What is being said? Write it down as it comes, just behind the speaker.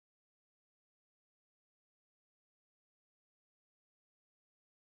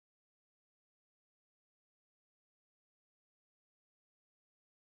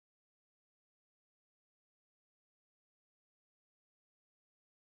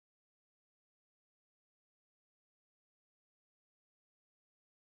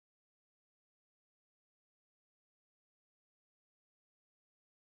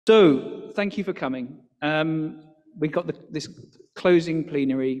So, thank you for coming. We've got this closing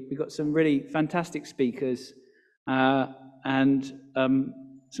plenary. We've got some really fantastic speakers and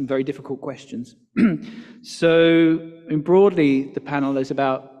some very difficult questions. So, broadly, the panel is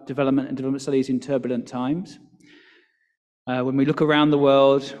about development and development studies in turbulent times. When we look around the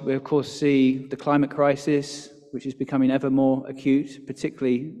world, we of course see the climate crisis, which is becoming ever more acute,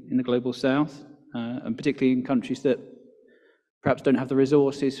 particularly in the global south, and particularly in countries that perhaps don't have the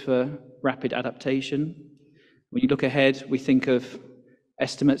resources for rapid adaptation. When you look ahead, we think of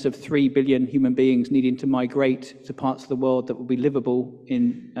estimates of 3 billion human beings needing to migrate to parts of the world that will be livable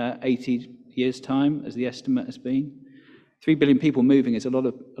in 80 years' time, as the estimate has been. 3 billion people moving is a lot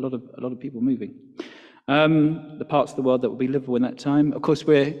of people moving. The parts of the world that will be livable in that time. Of course,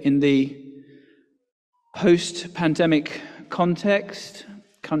 we're in the post-pandemic context.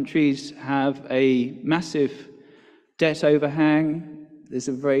 Countries have a massive debt overhang. There's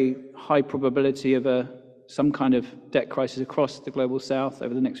a very high probability of some kind of debt crisis across the global south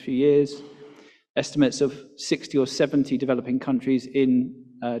over the next few years. Estimates of 60 or 70 developing countries in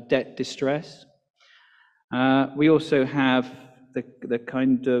debt distress. We also have the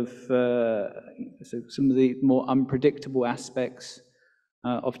kind of some of the more unpredictable aspects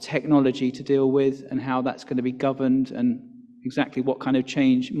of technology to deal with, and how that's going to be governed, and exactly what kind of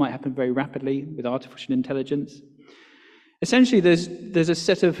change might happen very rapidly with artificial intelligence. Essentially, there's a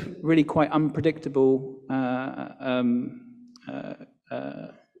set of really quite unpredictable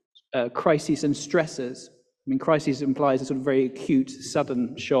crises and stressors. I mean, crisis implies a sort of very acute,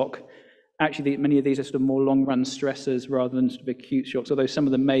 sudden shock. Actually, many of these are sort of more long-run stressors rather than sort of acute shocks, although some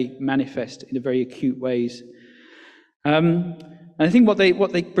of them may manifest in very acute ways. And I think what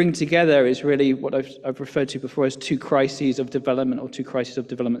they bring together is really what I've referred to before as two crises of development, or two crises of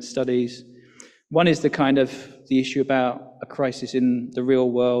development studies. One is the issue about a crisis in the real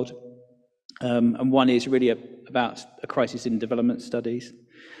world, and one is really about a crisis in development studies.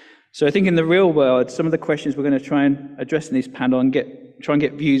 So I think in the real world, some of the questions we're going to try and address in this panel and try and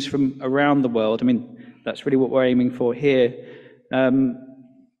get views from around the world. I mean, that's really what we're aiming for here,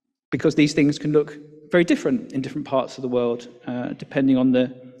 because these things can look very different in different parts of the world, depending on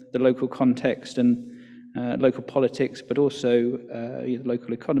the local context and local politics, but also the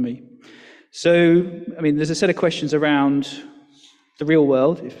local economy. So, I mean, there's a set of questions around the real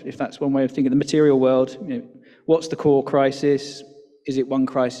world, if that's one way of thinking. The material world, what's the core crisis? Is it one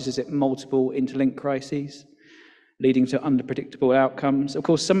crisis? Is it multiple interlinked crises leading to unpredictable outcomes? Of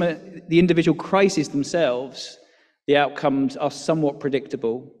course, some of the individual crises themselves, the outcomes are somewhat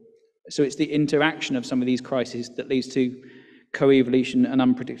predictable. So it's the interaction of some of these crises that leads to co-evolution and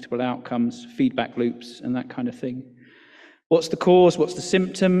unpredictable outcomes, feedback loops, and that kind of thing. What's the cause? What's the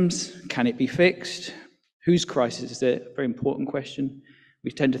symptoms? Can it be fixed? Whose crisis is it? A very important question.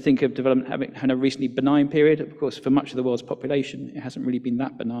 We tend to think of development having had a recently benign period. Of course, for much of the world's population, it hasn't really been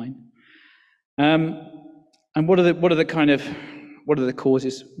that benign. And what are the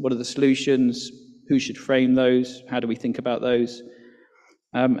causes? What are the solutions? Who should frame those? How do we think about those?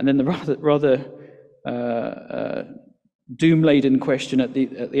 And then the rather doom-laden question at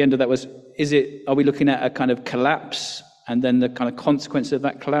the end of that was: are we looking at a kind of collapse and then the kind of consequence of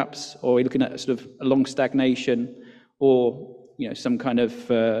that collapse, or are we looking at a sort of a long stagnation, or some kind of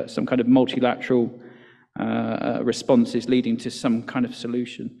multilateral responses leading to some kind of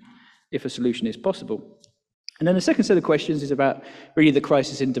solution, if a solution is possible? And then the second set of questions is about really the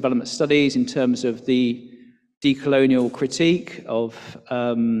crisis in development studies in terms of the decolonial critique of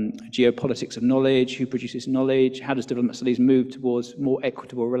geopolitics of knowledge, who produces knowledge, how does development studies move towards more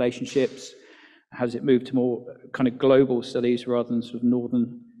equitable relationships, how does it move to more kind of global studies rather than sort of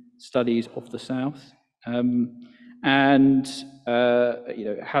northern studies of the south, and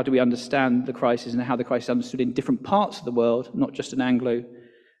how do we understand the crisis and how the crisis is understood in different parts of the world, not just an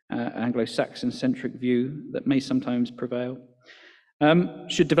Anglo-Saxon centric view that may sometimes prevail.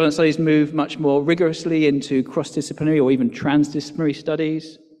 Should development studies move much more rigorously into cross-disciplinary or even trans-disciplinary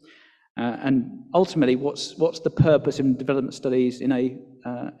studies? And ultimately, what's the purpose in development studies in a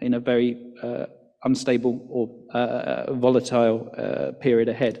very unstable or volatile period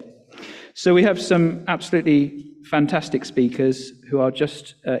ahead? So we have some absolutely fantastic speakers who I'll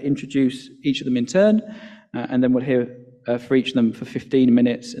just introduce each of them in turn, and then we'll hear for each of them for 15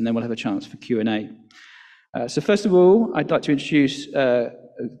 minutes, and then we'll have a chance for Q&A. So first of all, I'd like to introduce,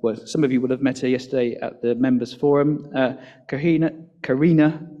 some of you will have met her yesterday at the Members Forum, Karina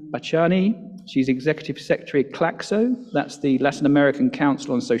Bachani. She's Executive Secretary at CLACSO, that's the Latin American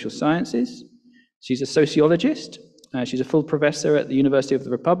Council on Social Sciences. She's a sociologist. She's a full professor at the University of the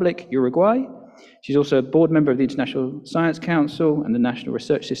Republic, Uruguay, She's also a board member of the International Science Council and the National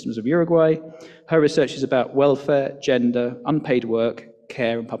Research Systems of Uruguay. Her research is about welfare, gender, unpaid work,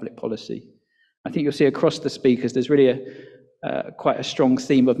 care, and public policy. I think you'll see across the speakers there's really quite a strong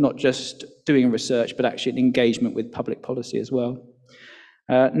theme of not just doing research, but actually an engagement with public policy as well.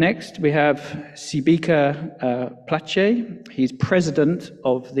 Next, we have Sibika Plache. He's president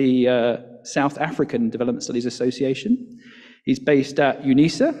of the South African Development Studies Association. He's based at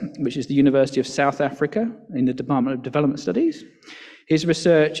UNISA, which is the University of South Africa in the Department of Development Studies. His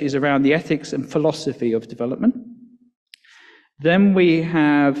research is around the ethics and philosophy of development. Then we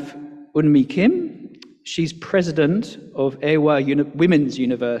have Unmi Kim. She's president of Ewa Women's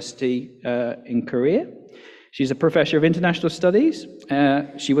University in Korea. She's a professor of international studies.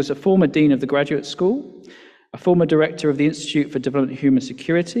 She was a former dean of the graduate school, a former director of the Institute for Development and Human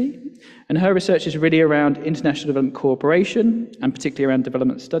Security, and her research is really around international development cooperation, and particularly around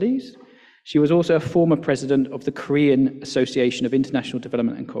development studies. She was also a former president of the Korean Association of International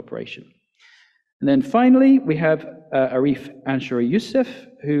Development and Cooperation. And then finally, we have Arif Anshari Youssef,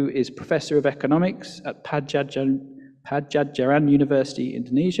 who is professor of economics at Padjadjaran University,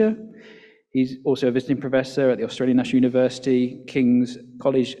 Indonesia. He's also a visiting professor at the Australian National University, King's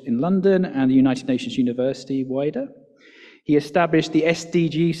College in London, and the United Nations University, WIDA. He established the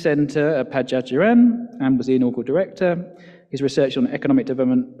SDG Centre at Padjadjaran and was the inaugural director. His research on economic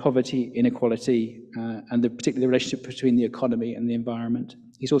development, poverty, inequality, and particularly the relationship between the economy and the environment.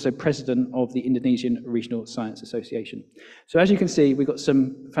 He's also president of the Indonesian Regional Science Association. So as you can see, we've got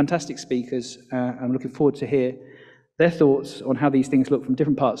some fantastic speakers. I'm looking forward to hear their thoughts on how these things look from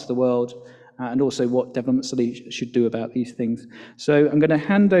different parts of the world, and also what development studies should do about these things. So I'm going to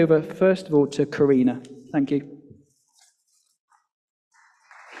hand over, first of all, to Karina. Thank you.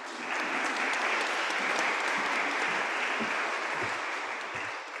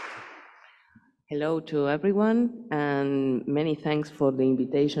 Hello to everyone, and many thanks for the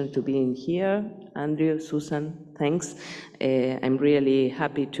invitation to be in here. Andrew, Susan, thanks. I'm really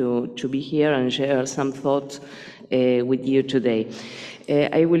happy to be here and share some thoughts with you today.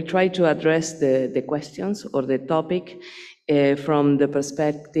 I will try to address the questions or the topic from the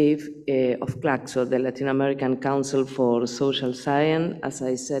perspective of CLACSO, the Latin American Council for Social Science. As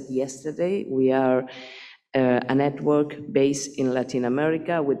I said yesterday, we are a network based in Latin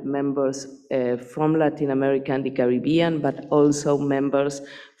America with members from Latin America and the Caribbean, but also members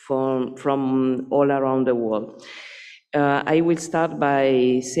from all around the world. I will start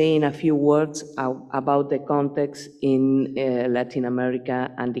by saying a few words about the context in Latin America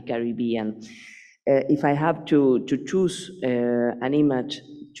and the Caribbean. If I have to choose an image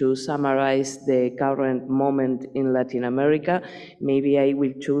to summarize the current moment in Latin America, maybe I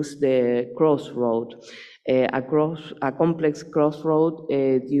will choose the crossroad. A complex crossroad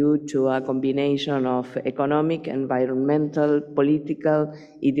due to a combination of economic, environmental, political,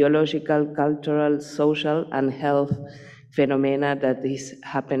 ideological, cultural, social, and health phenomena that is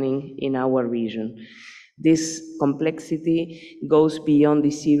happening in our region. This complexity goes beyond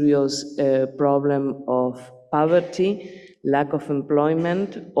the serious problem of poverty, lack of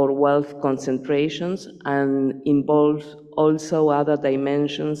employment, or wealth concentrations, and involves also other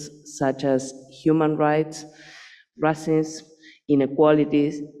dimensions such as human rights, racism,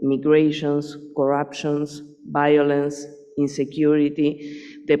 inequalities, migrations, corruptions, violence,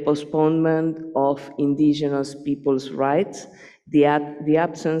 insecurity, the postponement of indigenous people's rights, the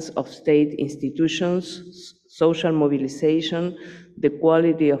absence of state institutions, social mobilization, the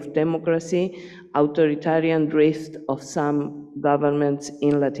quality of democracy, authoritarian drift of some governments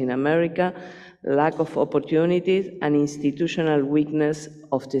in Latin America, lack of opportunities, and institutional weakness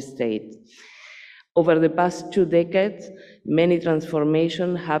of the state. Over the past 2 decades, many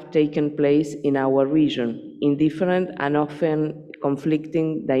transformations have taken place in our region in different and often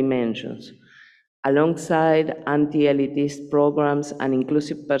conflicting dimensions. Alongside anti-elitist programs and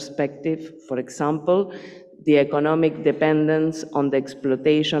inclusive perspective, for example, the economic dependence on the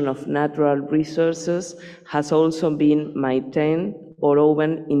exploitation of natural resources has also been maintained or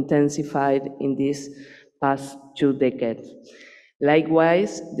even intensified in these past 2 decades.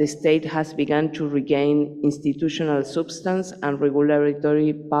 Likewise, the state has begun to regain institutional substance and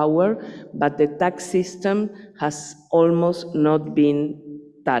regulatory power, but the tax system has almost not been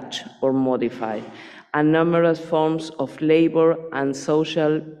touched or modified, and numerous forms of labor and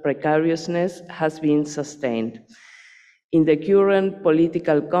social precariousness has been sustained. In the current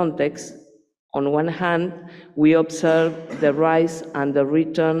political context, on one hand, we observe the rise and the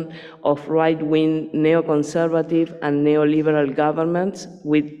return of right-wing neoconservative and neoliberal governments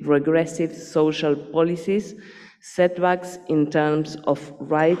with regressive social policies, setbacks in terms of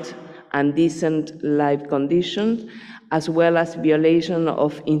rights and decent life conditions, as well as violation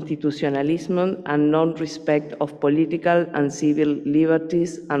of institutionalism and non-respect of political and civil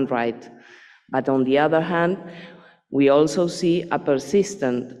liberties and rights. But on the other hand, we also see a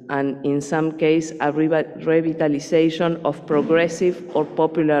persistent and, in some cases, a revitalization of progressive or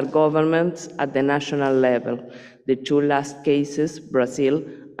popular governments at the national level, the two last cases, Brazil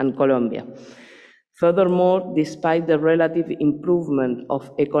and Colombia. Furthermore, despite the relative improvement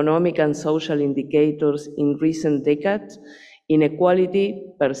of economic and social indicators in recent decades, inequality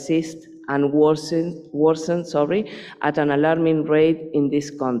persists and worsens at an alarming rate in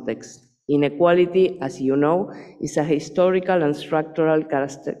this context. Inequality, as you know, is a historical and structural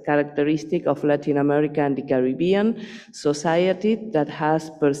characteristic of Latin America and the Caribbean society that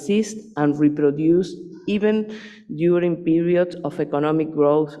has persisted and reproduced even during periods of economic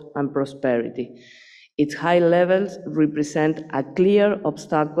growth and prosperity. Its high levels represent a clear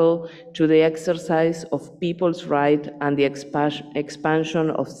obstacle to the exercise of people's rights and the expansion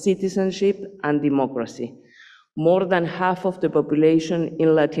of citizenship and democracy. More than half of the population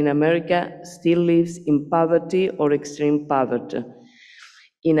in Latin America still lives in poverty or extreme poverty.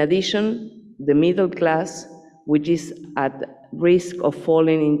 In addition, the middle class, which is at risk of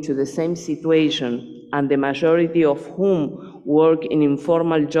falling into the same situation, and the majority of whom work in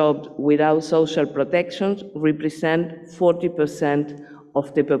informal jobs without social protections, represent 40%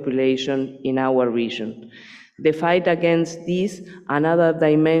 of the population in our region. The fight against these and other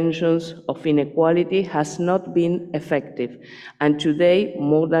dimensions of inequality has not been effective, and today,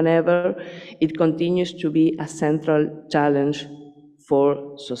 more than ever, it continues to be a central challenge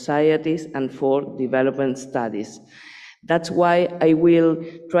for societies and for development studies. That's why I will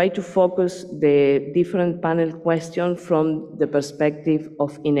try to focus the different panel questions from the perspective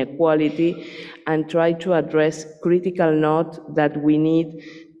of inequality and try to address critical notes that we need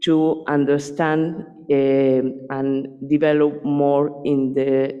to understand and develop more in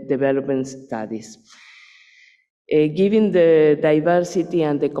the development studies. Given the diversity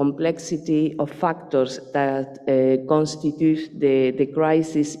and the complexity of factors that constitute the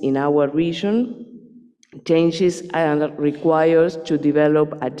crisis in our region, changes are required to develop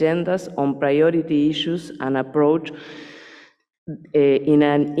agendas on priority issues and approach in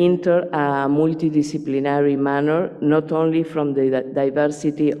an multidisciplinary manner, not only from the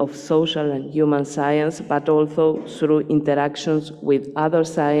diversity of social and human science, but also through interactions with other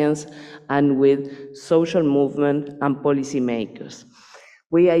science and with social movement and policymakers.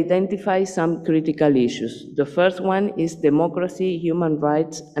 We identify some critical issues. The first one is democracy, human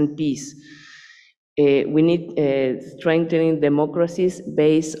rights, and peace. We need strengthening democracies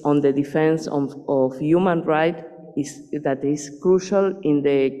based on the defense of human rights that is crucial in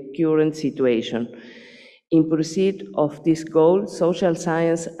the current situation. In pursuit of this goal, social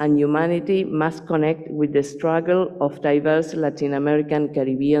science and humanity must connect with the struggle of diverse Latin American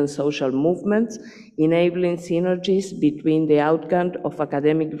Caribbean social movements, enabling synergies between the outcome of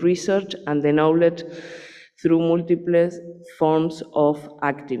academic research and the knowledge through multiple forms of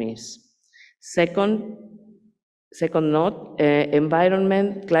activism. Second note,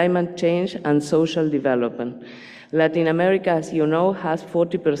 environment, climate change, and social development. Latin America, as you know, has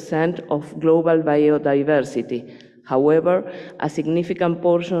 40% of global biodiversity. However, a significant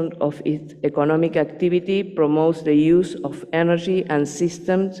portion of its economic activity promotes the use of energy and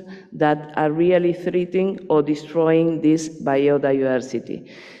systems that are really threatening or destroying this biodiversity.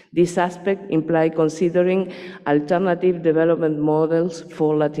 This aspect implies considering alternative development models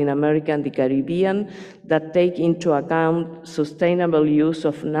for Latin America and the Caribbean that take into account sustainable use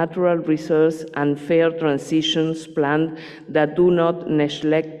of natural resources and fair transitions plans that do not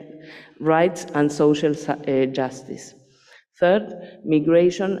neglect rights and social justice. Third,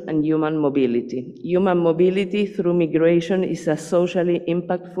 migration and human mobility. Human mobility through migration is a socially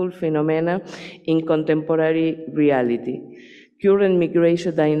impactful phenomenon in contemporary reality. Current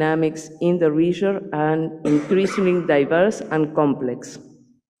migration dynamics in the region are increasingly diverse and complex.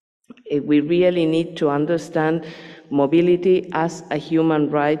 We really need to understand mobility as a human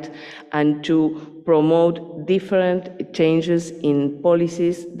right and to promote different changes in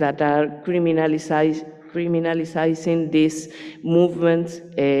policies that are criminalizing these movements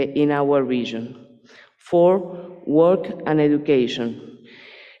in our region. Four, work and education.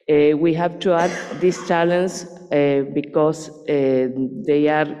 We have to add this challenge because they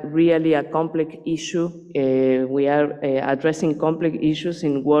are really a complex issue. We are addressing complex issues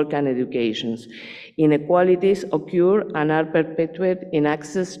in work and education. Inequalities occur and are perpetuated in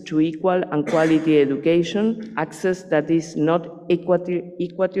access to equal and quality education, access that is not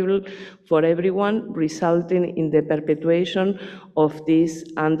equitable for everyone, resulting in the perpetuation of this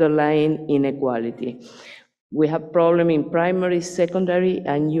underlying inequality. We have problems in primary, secondary,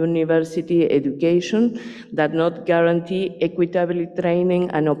 and university education that not guarantee equitable training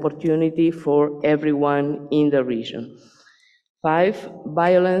and opportunity for everyone in the region. 5,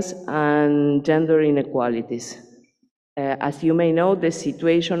 violence and gender inequalities. As you may know, the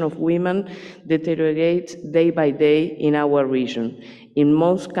situation of women deteriorates day by day in our region. In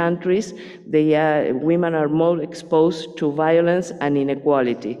most countries, women are more exposed to violence and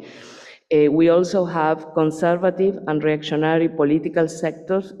inequality. We also have conservative and reactionary political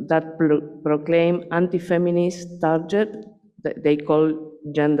sectors that proclaim anti-feminist target that they call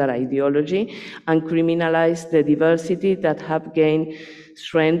gender ideology and criminalize the diversity that have gained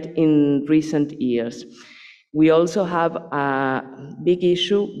strength in recent years. We also have a big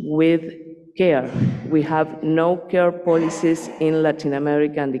issue with care. We have no care policies in Latin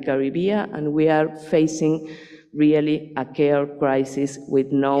America and the Caribbean, and we are facing really a care crisis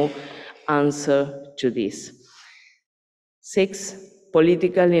with no answer to this. 6,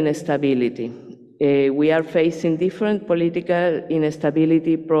 political instability. We are facing different political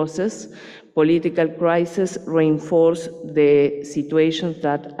instability process. Political crises reinforce the situations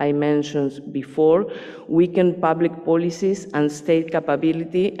that I mentioned before, weaken public policies and state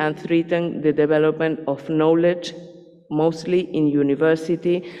capability, and threaten the development of knowledge, mostly in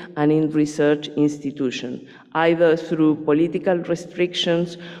university and in research institutions, either through political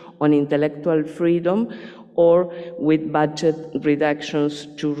restrictions on intellectual freedom or with budget reductions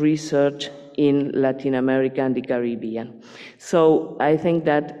to research in Latin America and the Caribbean. So I think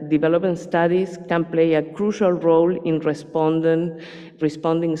that development studies can play a crucial role in responding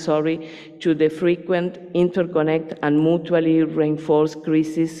to the frequent, interconnect, and mutually reinforced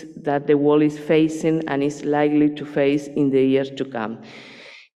crises that the world is facing and is likely to face in the years to come.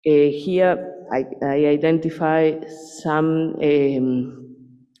 Here I identify some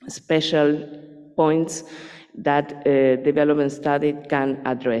special points that development study can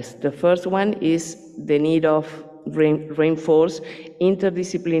address. The first one is the need of reinforce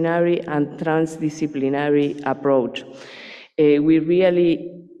interdisciplinary and transdisciplinary approach. We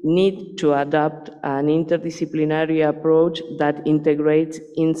really need to adopt an interdisciplinary approach that integrates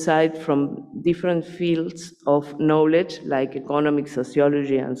insight from different fields of knowledge, like economics,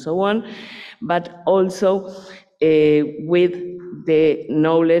 sociology, and so on, but also with the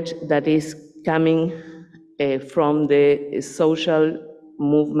knowledge that is coming from the social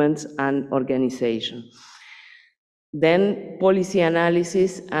movements and organizations. Then policy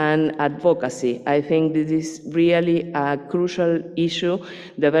analysis and advocacy. I think this is really a crucial issue.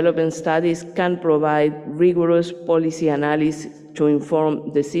 Development studies can provide rigorous policy analysis to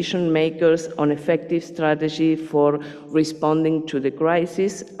inform decision makers on effective strategy for responding to the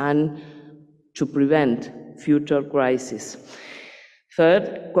crisis and to prevent future crises.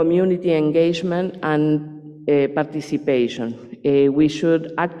 Third, community engagement and participation. We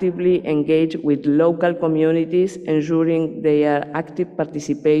should actively engage with local communities, ensuring their active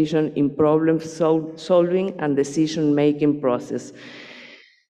participation in problem solving and decision-making process.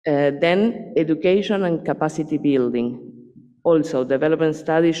 Then, education and capacity building. Also, development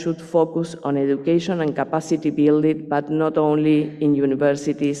studies should focus on education and capacity building, but not only in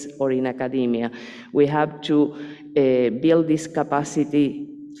universities or in academia. We have to build this capacity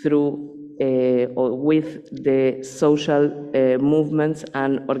through or with the social movements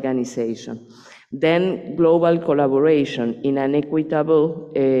and organizations. Then global collaboration in an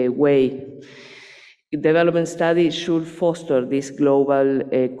equitable way. Development studies should foster this global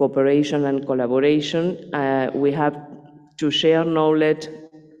cooperation and collaboration. We have to share knowledge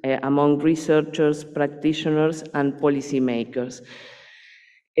among researchers, practitioners, and policymakers.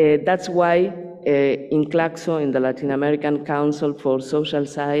 That's why in CLACSO, in the Latin American Council for Social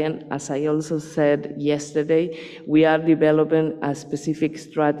Science, as I also said yesterday, we are developing a specific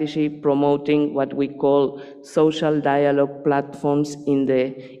strategy promoting what we call social dialogue platforms in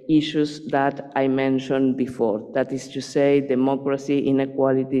the issues that I mentioned before. That is to say, democracy,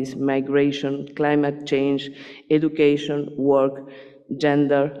 inequalities, migration, climate change, education, work,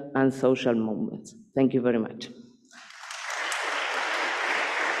 gender, and social movements. Thank you very much.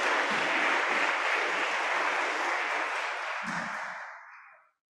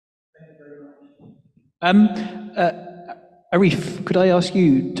 Arif, could I ask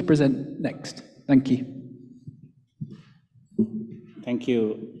you to present next? Thank you. Thank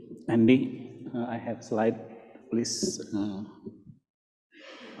you, Andy. I have slide, please.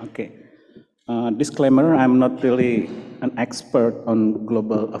 Okay. Disclaimer, I'm not really an expert on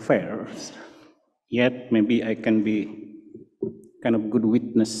global affairs, yet maybe I can be kind of good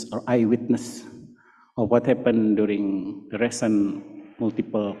witness or eyewitness of what happened during the recent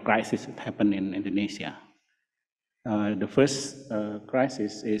multiple crises that happened in Indonesia. The first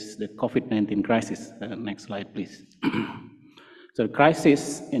crisis is the COVID-19 crisis. Next slide, please. So the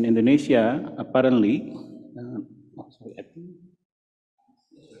crisis in Indonesia apparently,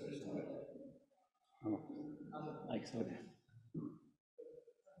 I saw that.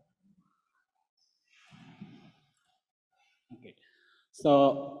 Okay,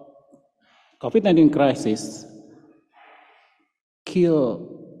 so COVID-19 crisis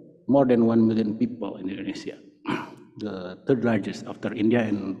killed more than 1 million people in Indonesia, the third largest after India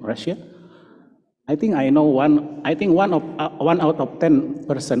and Russia. I think I know one. I think one out of 10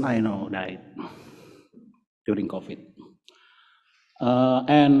 person I know died during COVID,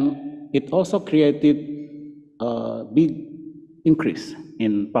 and it also created a big increase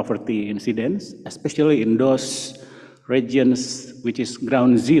in poverty incidence, especially in those regions which is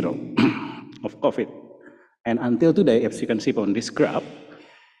ground zero of COVID. And until today, as you can see on this graph,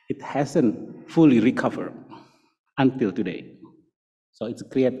 it hasn't fully recovered until today. So it's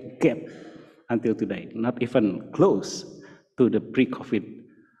created gap until today, not even close to the pre-COVID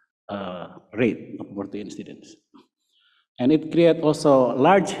rate of poverty incidence. And it creates also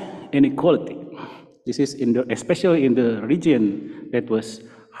large inequality. This is especially in the region that was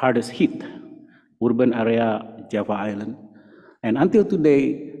hardest hit, urban area, Java Island. And until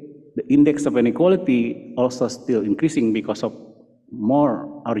today, the index of inequality also still increasing because of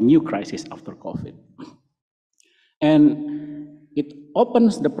more or new crisis after COVID. And it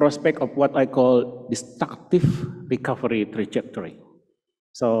opens the prospect of what I call destructive recovery trajectory.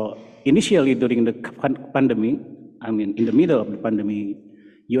 So initially during the pandemic, in the middle of the pandemic,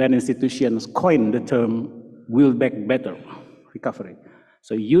 UN institutions coined the term "Build Back Better" recovery.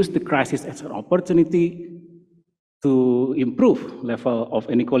 So use the crisis as an opportunity to improve level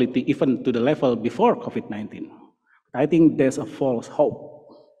of inequality even to the level before COVID-19. I think there's a false hope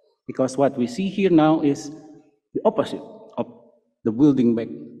because what we see here now is the opposite of the building back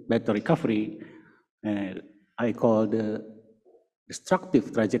better recovery. I call the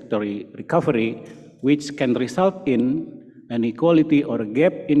destructive trajectory recovery, which can result in an equality or a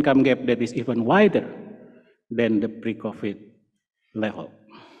gap, income gap that is even wider than the pre-COVID level.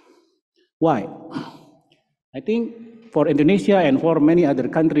 Why? I think for Indonesia and for many other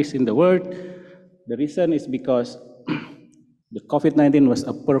countries in the world, the reason is because the COVID-19 was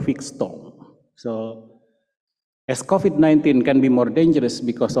a perfect storm. So as COVID-19 can be more dangerous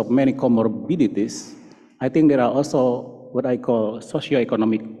because of many comorbidities, I think there are also what I call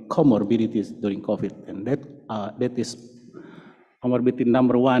socioeconomic comorbidities during COVID, and that is comorbidity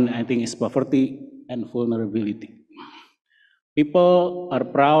number one, I think, is poverty and vulnerability. People are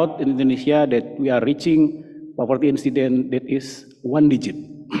proud in Indonesia that we are reaching poverty incidence that is 1-digit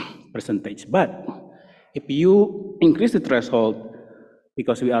percentage. But if you increase the threshold,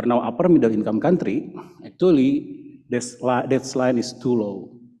 because we are now upper middle income country, actually that line is too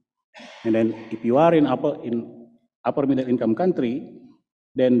low. And then if you are in upper middle income country,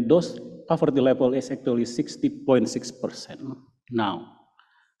 then those poverty level is actually 60.6% now.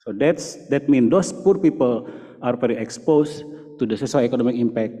 So that means those poor people are very exposed to the socio-economic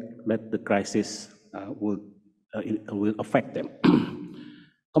impact that the crisis will affect them.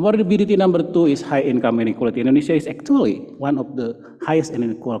 Comorbidity number two is high income inequality. Indonesia is actually one of the highest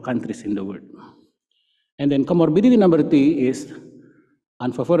unequal countries in the world. And then comorbidity number three is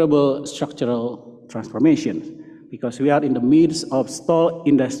unfavorable structural transformations, because we are in the midst of stalled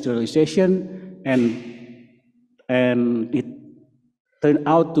industrialization, and it turned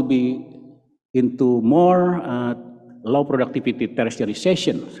out to be into more low productivity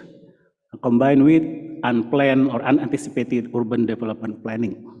tertiarization combined with unplanned or unanticipated urban development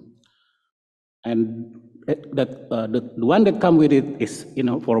planning. And the one that comes with it is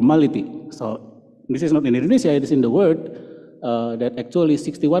formality. So this is not in Indonesia, it is in the world, that actually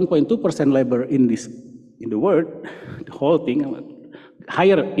 61.2% labor in the world, the whole thing,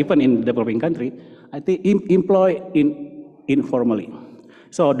 higher even in developing country, I think employ informally.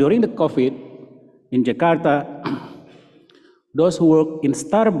 So during the COVID in Jakarta, those who work in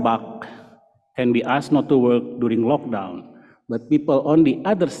Starbucks can be asked not to work during lockdown, but people on the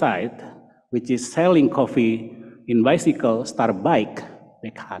other side, which is selling coffee in bicycle, Starbike,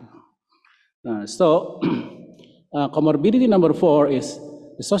 they can't. So comorbidity number four is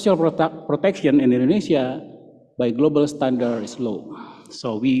the social protection in Indonesia. by global standard is low.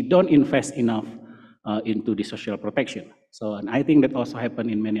 So we don't invest enough into the social protection. So, and I think that also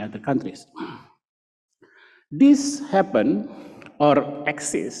happened in many other countries. This happened or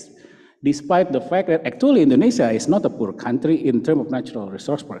exists despite the fact that actually Indonesia is not a poor country in terms of natural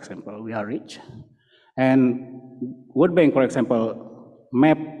resource, for example. We are rich. And World Bank, for example,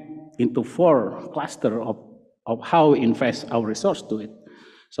 mapped into 4 clusters of how we invest our resource to it.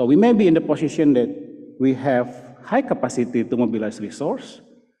 So we may be in the position that we have high capacity to mobilize resource,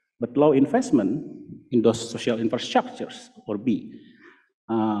 but low investment in those social infrastructures, or B.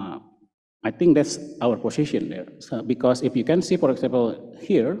 I think that's our position there. So, because if you can see, for example,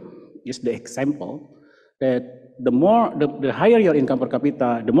 here is the example that the higher your income per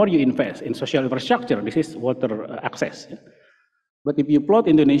capita, the more you invest in social infrastructure. This is water access. Yeah? But if you plot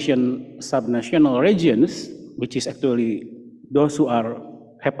Indonesian subnational regions, which is actually those who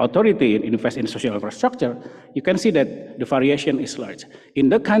have authority and invest in social infrastructure, you can see that the variation is large. In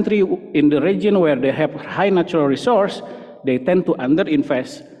the country, in the region where they have high natural resource, they tend to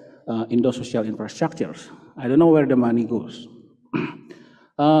underinvest in those social infrastructures. I don't know where the money goes.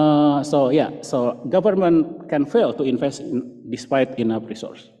 So government can fail to invest despite enough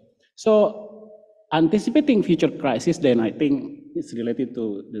resource. So anticipating future crisis, then I think it's related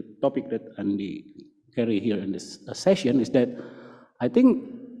to the topic that Andy carry here in this session, is that I think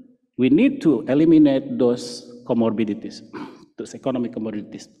we need to eliminate those comorbidities, those economic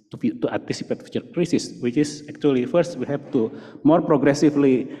comorbidities, to anticipate future crisis, which is actually first we have to more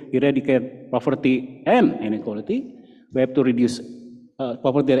progressively eradicate poverty and inequality. We have to reduce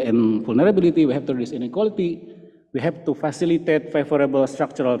poverty and vulnerability. We have to reduce inequality. We have to facilitate favorable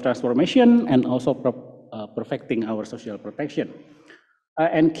structural transformation and also perfecting our social protection.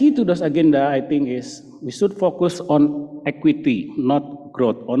 And key to those agenda, I think, is we should focus on equity, not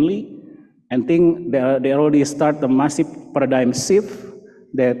growth only. And think they already start a massive paradigm shift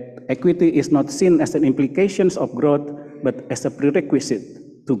that equity is not seen as an implication of growth, but as a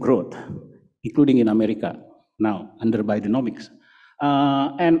prerequisite to growth, including in America now under Bidenomics.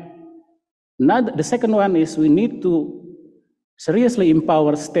 And the second one is we need to seriously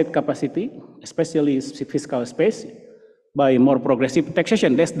empower state capacity, especially fiscal space, by more progressive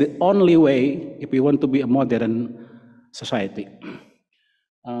taxation. That's the only way if we want to be a modern society.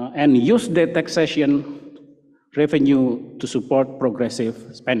 And use the taxation revenue to support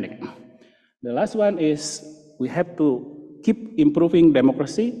progressive spending. The last one is we have to keep improving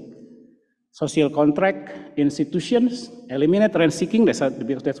democracy, social contract, institutions, eliminate rent seeking,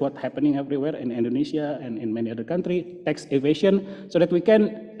 because that's what's happening everywhere in Indonesia and in many other countries, tax evasion, so that we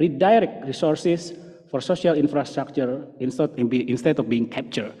can redirect resources for social infrastructure instead of being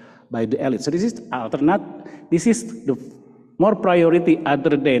captured by the elite. So this is this is the more priority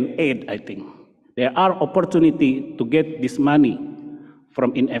other than aid, I think. There are opportunities to get this money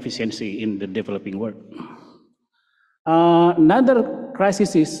from inefficiency in the developing world. Another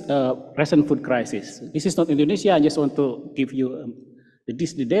crisis is recent food crisis. This is not Indonesia. I just want to give you the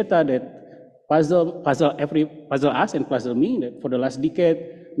data that puzzle us and puzzle me, that for the last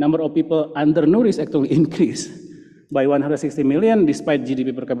decade, number of people undernourished actually increased by 160 million, despite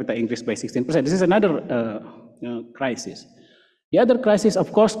GDP per capita increased by 16%. This is another crisis. The other crisis,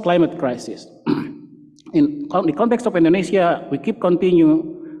 of course, climate crisis. In the context of Indonesia, we keep continue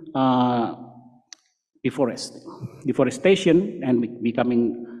deforestation and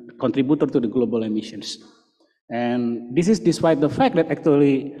becoming a contributor to the global emissions. And this is despite the fact that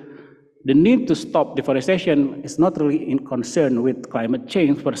actually the need to stop deforestation is not really in concern with climate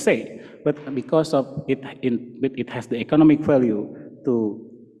change per se, but because of it has the economic value to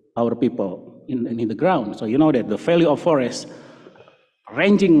our people in the ground. So you know that the value of forests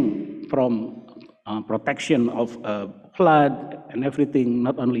ranging from protection of flood and everything,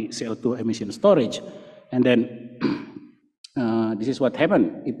 not only CO2 emission storage. And then this is what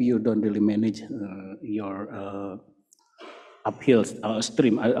happens if you don't really manage your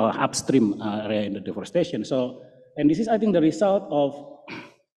upstream area in the deforestation. So, and this is, I think, the result of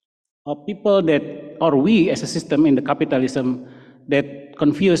people that, or we as a system in the capitalism, that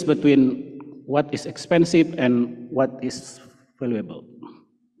confuse between what is expensive and what is valuable.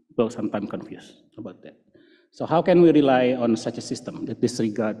 People sometimes confused about that. So how can we rely on such a system that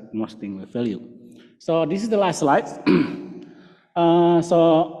disregard most things with value? So this is the last slide.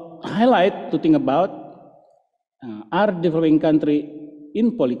 So highlight to think about, are developing country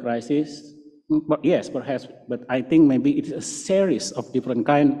in polycrisis? Yes, perhaps, but I think maybe it's a series of different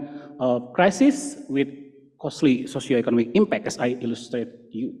kind of crises with costly socioeconomic impact, as I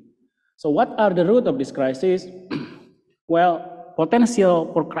illustrate to you. So what are the root of this crisis? Well,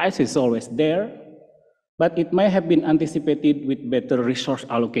 potential for crisis is always there, but it may have been anticipated with better resource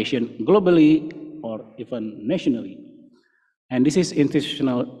allocation globally or even nationally. And this is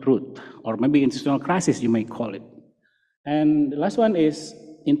institutional root, or maybe institutional crisis, you may call it. And the last one is,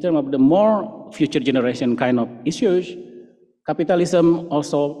 in terms of the more future generation kind of issues, capitalism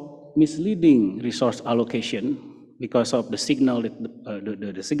also misleading resource allocation because of the signal that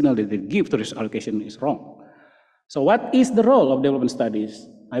the signal that they give to resource allocation is wrong. So what is the role of development studies?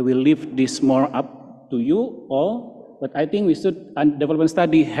 I will leave this more up to you all, but I think we should, development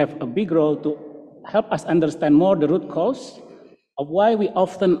study have a big role to help us understand more the root cause of why we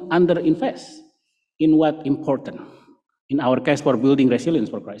often underinvest in what important, in our case for building resilience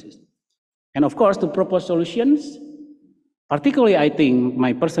for crisis. And of course, to propose solutions, particularly I think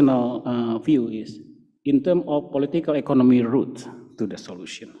my personal view is in terms of political economy route to the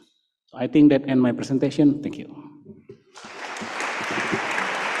solution. So I think that ends my presentation. Thank you.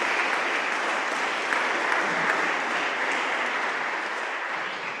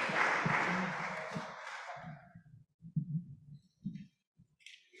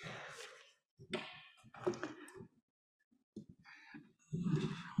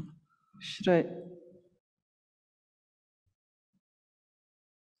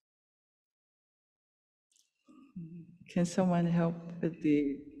 Can someone help with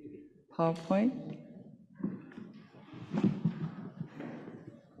the PowerPoint?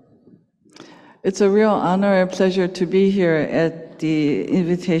 It's a real honor and pleasure to be here at the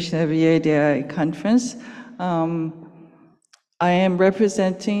invitation of EADI Conference. I am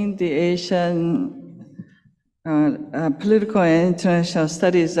representing the Asian Political and International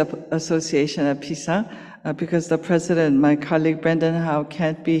Studies Association at PISA because the president, my colleague Brendan Howe,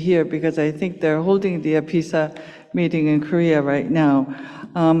 can't be here because I think they're holding the PISA meeting in Korea right now.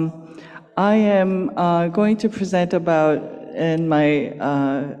 I am going to present about, and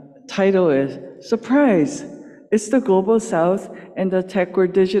my title is Surprise! It's the Global South and the tech or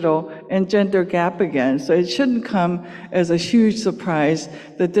digital and gender gap again. So it shouldn't come as a huge surprise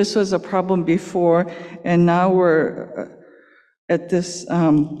that this was a problem before, and now we're at this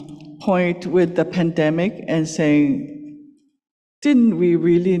point with the pandemic and saying, didn't we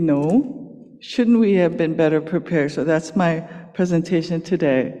really know? Shouldn't we have been better prepared? So that's my presentation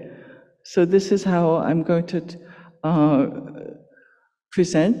today. So this is how I'm going to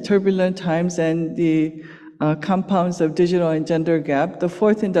present turbulent times and the compounds of digital and gender gap, the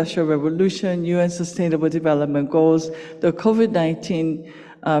fourth industrial revolution, UN Sustainable Development Goals, the COVID-19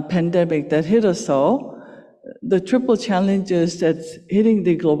 pandemic that hit us all, the triple challenges that's hitting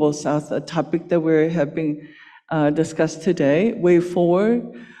the Global South, a topic that we have been discussed today, way forward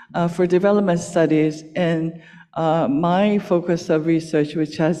for development studies, and my focus of research,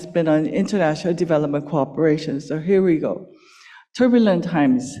 which has been on international development cooperation. So here we go. Turbulent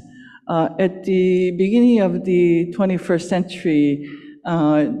times. At the beginning of the 21st century,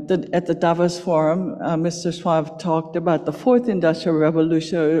 at the Davos Forum, Mr. Schwab talked about the fourth industrial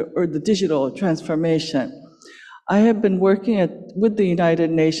revolution or the digital transformation. I have been working with the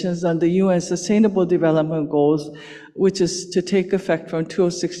United Nations on the UN Sustainable Development Goals, which is to take effect from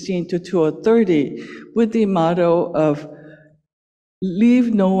 2016 to 2030, with the motto of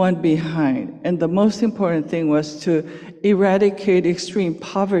leave no one behind. And the most important thing was to eradicate extreme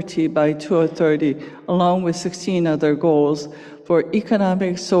poverty by 2030, along with 16 other goals for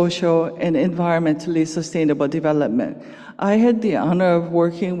economic, social, and environmentally sustainable development. I had the honor of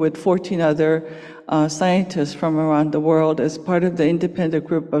working with 14 other scientists from around the world as part of the independent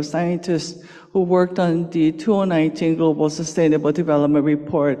group of scientists who worked on the 2019 Global Sustainable Development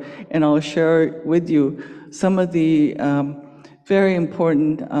Report, and I'll share with you some of the very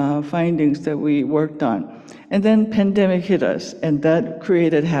important findings that we worked on. And then pandemic hit us, and that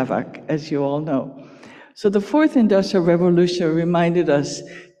created havoc, as you all know. So the fourth industrial revolution reminded us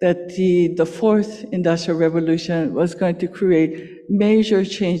that the fourth industrial revolution was going to create major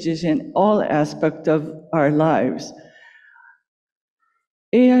changes in all aspects of our lives.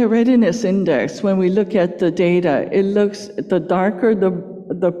 AI Readiness Index, when we look at the data, it looks, the darker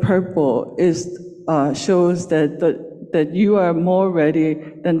the purple is, shows that you are more ready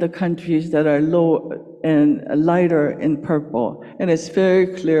than the countries that are low and lighter in purple. And it's very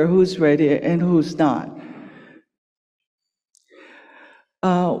clear who's ready and who's not.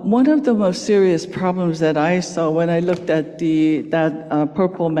 One of the most serious problems that I saw when I looked at that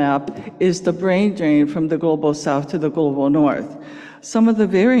purple map is the brain drain from the global south to the global north. Some of the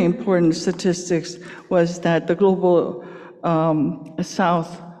very important statistics was that the global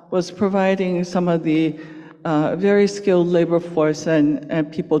south was providing some of the very skilled labor force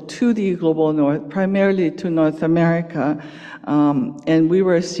and people to the global north, primarily to North America. And we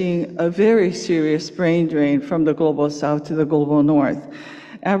were seeing a very serious brain drain from the global south to the global north.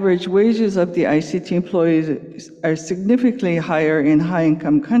 Average wages of the ICT employees are significantly higher in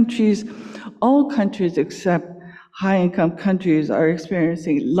high-income countries. All countries except high-income countries are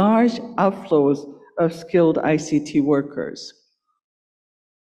experiencing large outflows of skilled ICT workers.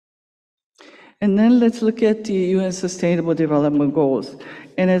 And then let's look at the UN Sustainable Development Goals.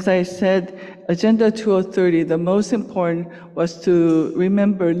 And as I said, Agenda 2030, the most important was to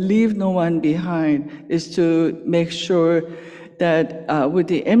remember, leave no one behind, is to make sure that with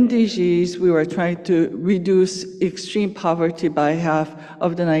the MDGs, we were trying to reduce extreme poverty by half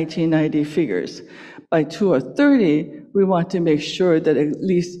of the 1990 figures. By 2030, we want to make sure that at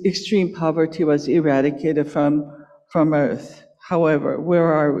least extreme poverty was eradicated from Earth. However,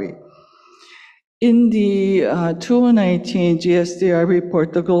 where are we? In the 2019 GSDR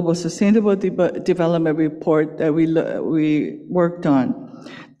report, the Global Sustainable Development Report that we worked on,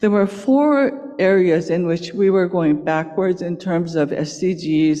 there were 4 areas in which we were going backwards in terms of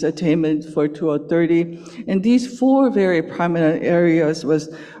SDGs attainment for 2030. And these 4 very prominent areas was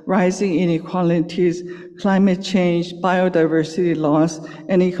rising inequalities, climate change, biodiversity loss,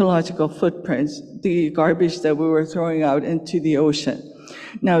 and ecological footprints, the garbage that we were throwing out into the ocean.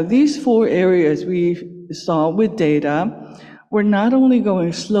 Now, these 4 areas we saw with data were not only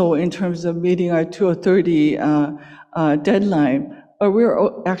going slow in terms of meeting our 2030 deadline, but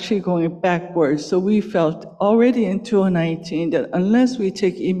we're actually going backwards. So we felt already in 2019 that unless we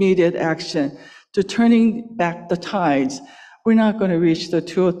take immediate action to turning back the tides, we're not going to reach the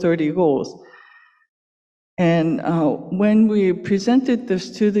 2030 goals. And when we presented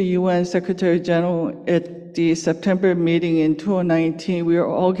this to the UN Secretary General at the September meeting in 2019, we were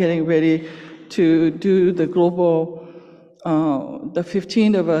all getting ready to do the global, the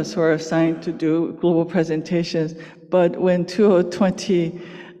 15 of us were assigned to do global presentations. But when 2020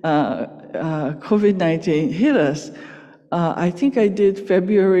 COVID-19 hit us, I think I did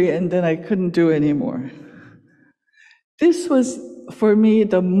February and then I couldn't do anymore. This was, for me,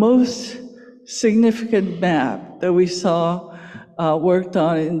 the most significant map that we saw worked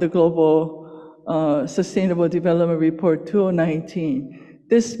on in the Global Sustainable Development Report 2019.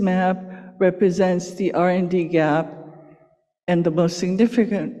 This map represents the R&D gap, and the most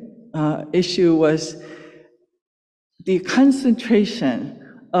significant issue was the concentration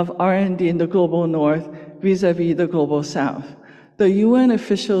of R&D in the global north vis-a-vis the global south. The UN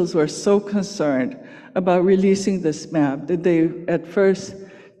officials were so concerned about releasing this map that they at first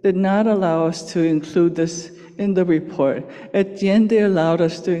did not allow us to include this in the report. At the end, they allowed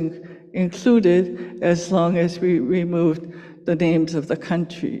us to include it as long as we removed the names of the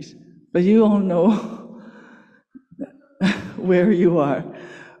countries. But you all know where you are.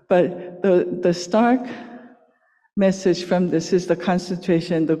 But the stark message from this is the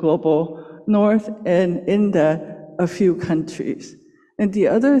concentration in the global north and in a few countries. And the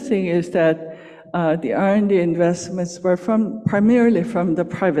other thing is that the R&D investments were primarily from the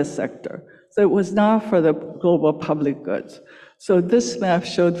private sector. So it was not for the global public goods. So this map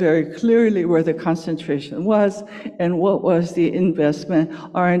showed very clearly where the concentration was and what was the investment,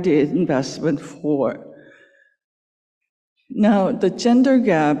 R&D investment for. Now, the gender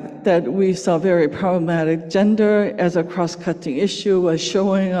gap that we saw very problematic, gender as a cross-cutting issue was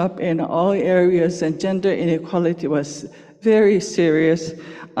showing up in all areas, and gender inequality was very serious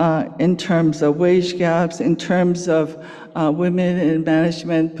in terms of wage gaps, in terms of women in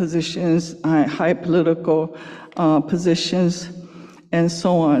management positions, high political positions, and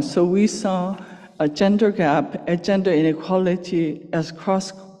so on. So we saw a gender gap, a gender inequality as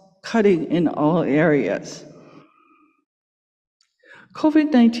cross-cutting in all areas.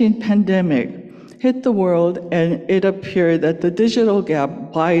 COVID-19 pandemic hit the world, and it appeared that the digital gap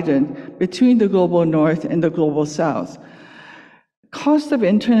widened between the global north and the global south. Cost of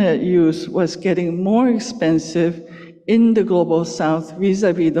internet use was getting more expensive in the global south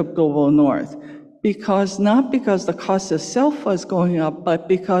vis-a-vis the global north, not because the cost itself was going up, but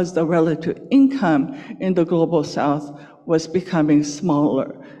because the relative income in the global south was becoming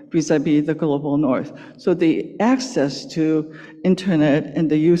smaller vis-a-vis the global north. So the access to internet and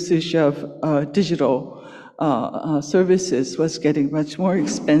the usage of digital services was getting much more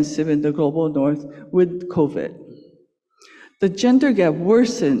expensive in the global north with COVID. The gender gap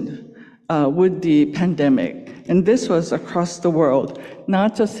worsened with the pandemic, and this was across the world,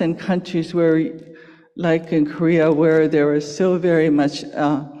 not just in countries where, like in Korea, where there was still very much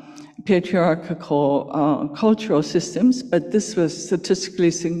patriarchal cultural systems, but this was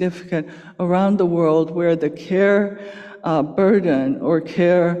statistically significant around the world where the care burden or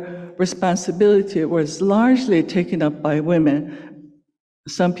care responsibility was largely taken up by women.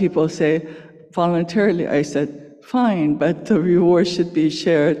 Some people say voluntarily. I said, fine, but the reward should be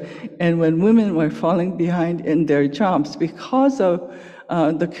shared. And when women were falling behind in their jobs because of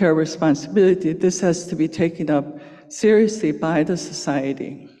the care responsibility, this has to be taken up seriously by the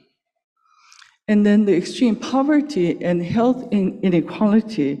society. And then the extreme poverty and health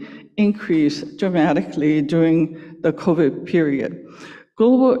inequality increased dramatically during the COVID period.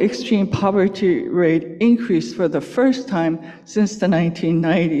 Global extreme poverty rate increased for the first time since the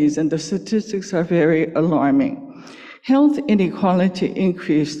 1990s, and the statistics are very alarming. Health inequality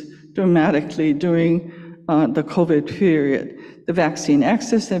increased dramatically during the COVID period. The vaccine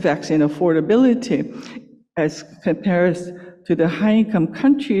access and vaccine affordability, as compared to the high-income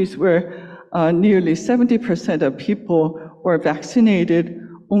countries where nearly 70% of people were vaccinated,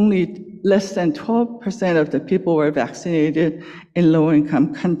 only less than 12% of the people were vaccinated in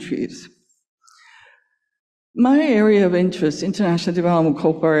low-income countries. My area of interest, international development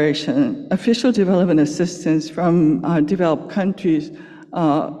cooperation, official development assistance from developed countries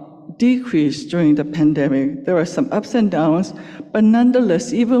decreased during the pandemic. There were some ups and downs, but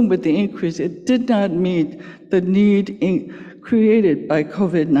nonetheless, even with the increase, it did not meet the need created by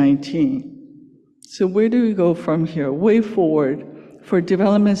COVID-19. So where do we go from here? Way forward for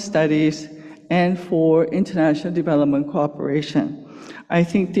development studies and for international development cooperation. I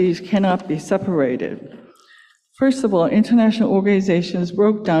think these cannot be separated. First of all, international organizations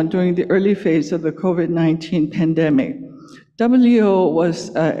broke down during the early phase of the COVID-19 pandemic. WHO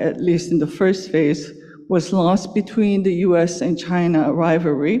was, at least in the first phase, was lost between the US and China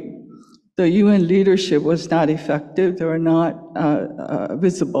rivalry. The UN leadership was not effective. They were not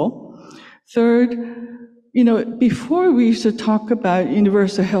visible. Third, before we used to talk about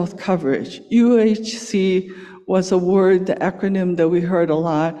universal health coverage. UHC was a word, the acronym that we heard a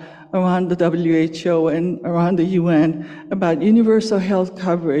lot around the WHO and around the UN about universal health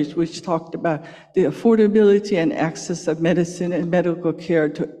coverage, which talked about the affordability and access of medicine and medical care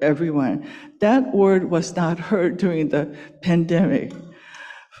to everyone. That word was not heard during the pandemic.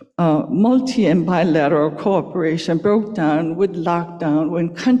 Multi and bilateral cooperation broke down with lockdown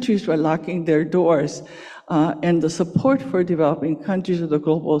when countries were locking their doors, and the support for developing countries of the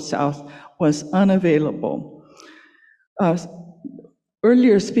global south was unavailable.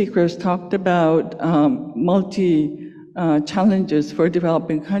 Earlier speakers talked about challenges for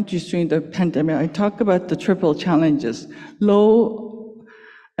developing countries during the pandemic. I talk about the triple challenges: low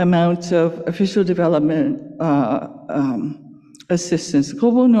amounts of official development assistance,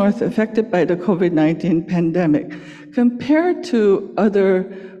 global north affected by the COVID-19 pandemic. Compared to other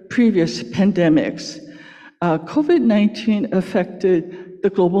previous pandemics, COVID-19 affected the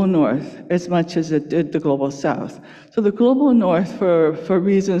global north as much as it did the global south. So the global north, for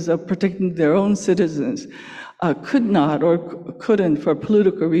reasons of protecting their own citizens, could not or couldn't, for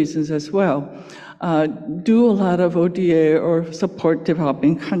political reasons as well, do a lot of ODA or support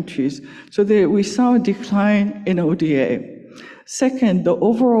developing countries. So we saw a decline in ODA. Second, the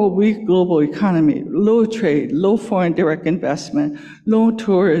overall weak global economy, low trade, low foreign direct investment, low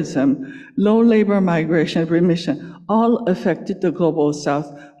tourism, low labor migration remission, all affected the global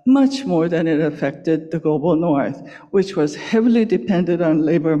south much more than it affected the global north, which was heavily dependent on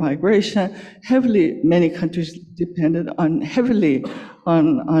labor migration, many countries depended heavily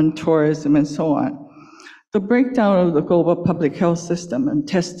on tourism and so on. The breakdown of the global public health system and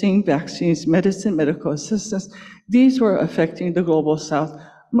testing, vaccines, medicine, medical assistance, these were affecting the global south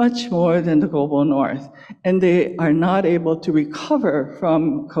much more than the global north, and they are not able to recover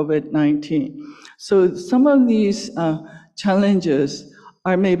from COVID-19. So some of these challenges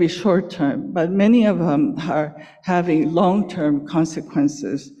are maybe short-term, but many of them are having long-term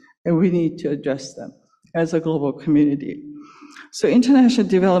consequences, and we need to address them as a global community. So international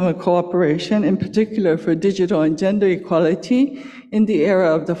development cooperation, in particular for digital and gender equality in the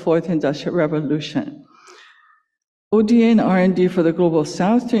era of the fourth industrial revolution. ODA and R&D for the global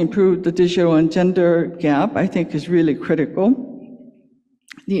south to improve the digital and gender gap, I think, is really critical.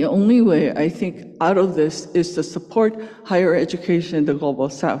 The only way, I think, out of this is to support higher education in the global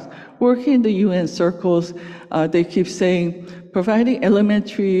south. Working in the UN circles, they keep saying providing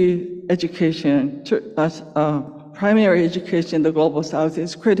elementary education, primary education in the global south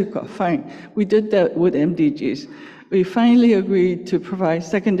is critical. Fine, we did that with MDGs. We finally agreed to provide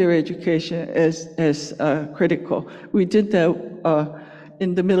secondary education as critical. We did that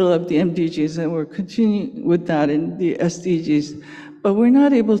in the middle of the MDGs, and we're continuing with that in the SDGs. But we're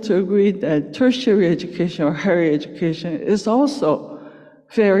not able to agree that tertiary education or higher education is also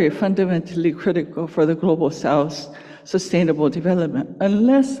very fundamentally critical for the Global South's sustainable development.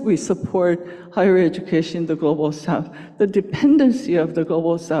 Unless we support higher education in the Global South, the dependency of the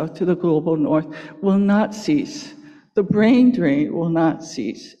Global South to the Global North will not cease. The brain drain will not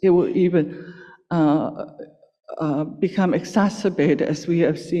cease. It will even become exacerbated, as we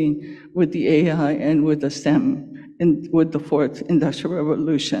have seen with the AI and with the STEM and with the fourth industrial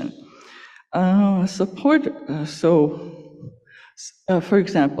revolution. For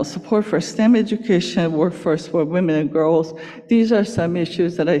example, support for STEM education, workforce for women and girls, these are some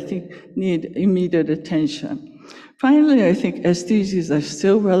issues that I think need immediate attention. Finally, I think SDGs are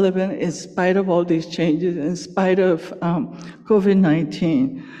still relevant in spite of all these changes, in spite of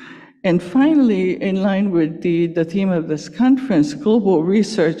COVID-19. And finally, in line with the theme of this conference, global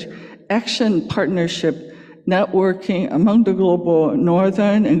research, action, partnership, networking among the global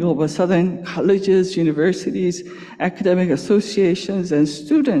northern and global southern colleges, universities, academic associations, and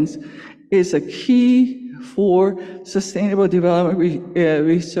students is a key for sustainable development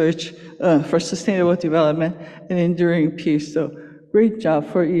research, for sustainable development and enduring peace. So great job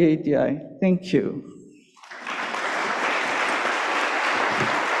for EADI. Thank you.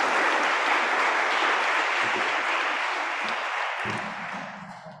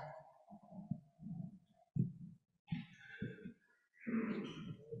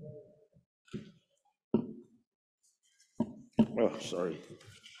 Oh, sorry.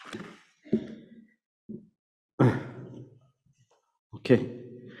 Okay.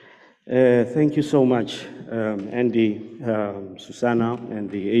 Thank you so much, Andy, Susanna, and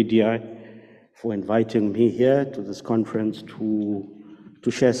the ADI for inviting me here to this conference to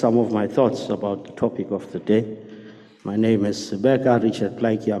share some of my thoughts about the topic of the day. My name is Sebeka Richard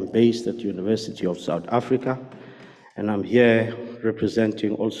Plaiki. I'm based at the University of South Africa, and I'm here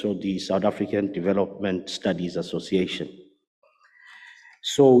representing also the South African Development Studies Association.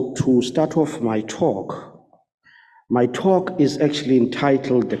 So to start off my talk is actually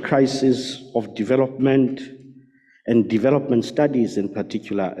entitled The Crisis of Development and Development Studies in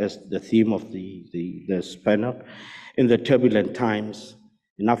particular as the theme of this panel in the turbulent times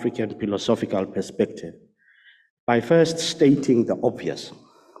in African philosophical perspective. By first stating the obvious,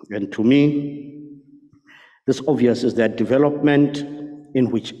 and to me, this obvious is that development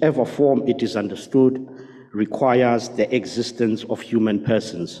in whichever form it is understood requires the existence of human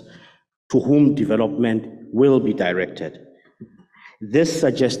persons to whom development will be directed. This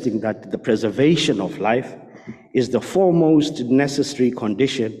suggesting that the preservation of life is the foremost necessary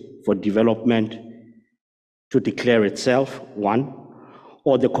condition for development to declare itself, one,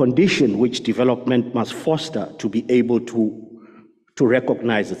 or the condition which development must foster to be able to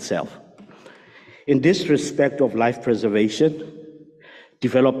recognize itself. In this respect of life preservation,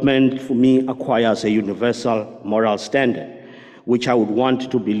 development, for me, acquires a universal moral standard, which I would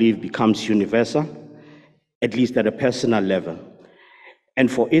want to believe becomes universal, at least at a personal level, and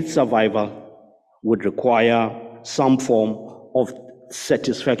for its survival would require some form of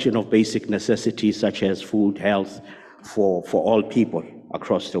satisfaction of basic necessities such as food, health, for all people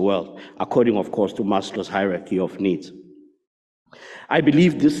across the world, according, of course, to Maslow's hierarchy of needs. I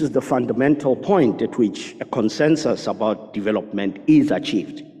believe this is the fundamental point at which a consensus about development is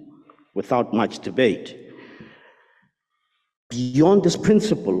achieved, without much debate. Beyond this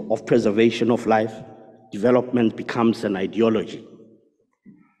principle of preservation of life, development becomes an ideology.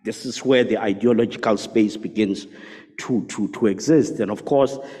 This is where the ideological space begins to exist. And of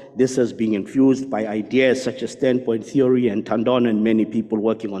course, this has been infused by ideas such as standpoint theory and Tandon and many people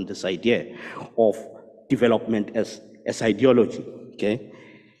working on this idea of development as ideology, okay?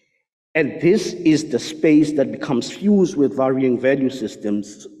 And this is the space that becomes fused with varying value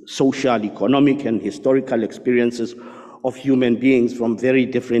systems, social, economic, and historical experiences of human beings from very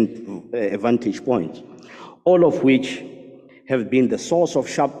different vantage points, all of which have been the source of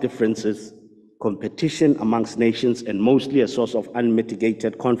sharp differences, competition amongst nations, and mostly a source of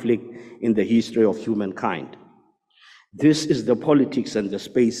unmitigated conflict in the history of humankind. This is the politics and the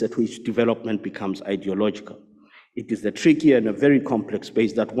space at which development becomes ideological. It is a tricky and a very complex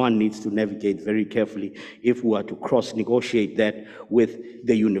space that one needs to navigate very carefully if we are to cross-negotiate that with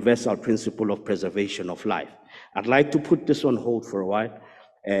the universal principle of preservation of life. I'd like to put this on hold for a while,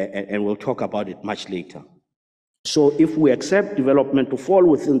 and we'll talk about it much later. So if we accept development to fall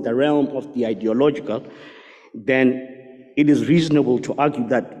within the realm of the ideological, then it is reasonable to argue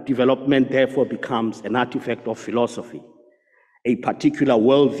that development therefore becomes an artifact of philosophy, a particular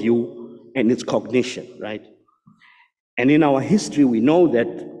worldview and its cognition, right? And in our history, we know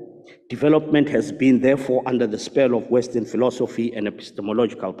that Development has been, therefore, under the spell of Western philosophy and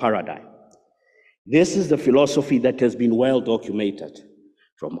epistemological paradigm. This is the philosophy that has been well documented,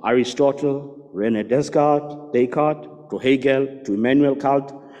 from Aristotle, René Descartes, to Hegel, to Immanuel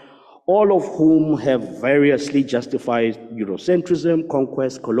Kant, all of whom have variously justified Eurocentrism,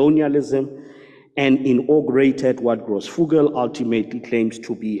 conquest, colonialism, and inaugurated what Grossfugel ultimately claims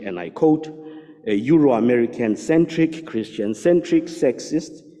to be, and I quote, a Euro-American-centric, Christian-centric,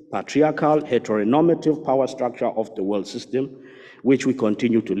 sexist, patriarchal, heteronormative power structure of the world system, which we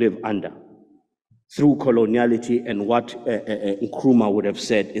continue to live under through coloniality and what Nkrumah would have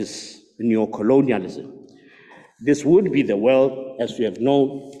said is neo-colonialism. This would be the world, as we have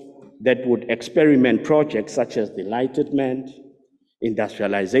known, that would experiment projects such as the Enlightenment,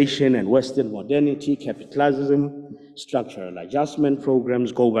 industrialization and Western modernity, capitalism, structural adjustment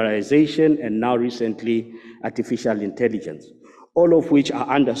programs, globalization, and now recently, artificial intelligence, all of which are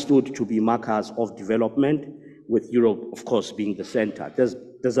understood to be markers of development, with Europe, of course, being the center.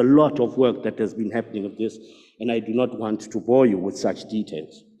 There's a lot of work that has been happening of this, and I do not want to bore you with such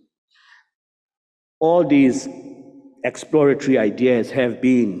details. All these exploratory ideas have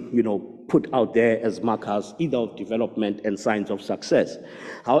been, put out there as markers either of development and signs of success.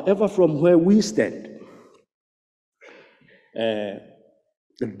 However, from where we stand,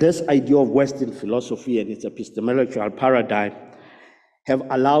 this idea of Western philosophy and its epistemological paradigm have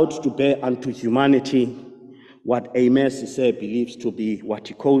allowed to bear unto humanity what Aimé Césaire believes to be what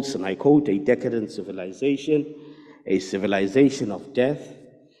he quotes, and I quote, a decadent civilization, a civilization of death,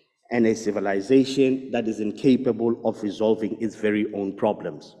 and a civilization that is incapable of resolving its very own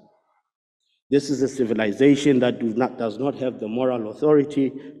problems. This is a civilization that does not have the moral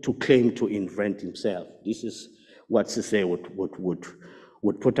authority to claim to invent himself. This is what Césaire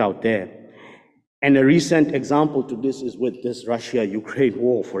would put out there. And a recent example to this is with this Russia-Ukraine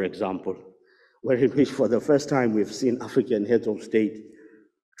war, for example, where in which for the first time we've seen African heads of state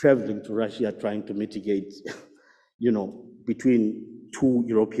traveling to Russia trying to mitigate, between two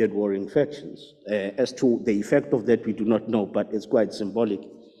European warring factions. As to the effect of that, we do not know, but it's quite symbolic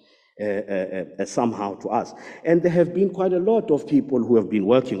somehow to us. And there have been quite a lot of people who have been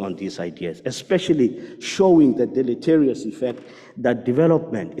working on these ideas, especially showing the deleterious effect that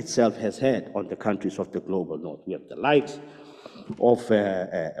development itself has had on the countries of the global north. We have the likes of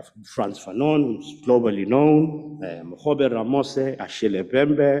Frantz Fanon, who's globally known, Mokhobe Ramose, Achille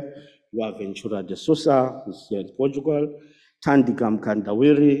Bembe, Boaventura de Sousa, who's here in Portugal, Tandika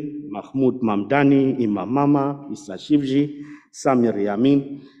Mkandawiri, Mahmoud Mamdani, Imam Mama, Issa Shivji, Samir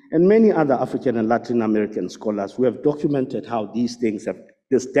Yamin, and many other African and Latin American scholars who have documented how these things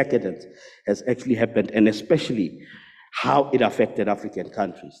this decadence has actually happened, and especially how it affected African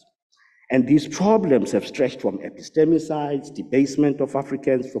countries. And these problems have stretched from epistemicides, debasement of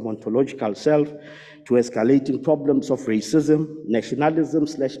Africans from ontological self, to escalating problems of racism,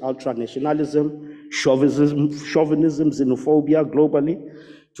 nationalism/ultranationalism, chauvinism, xenophobia globally,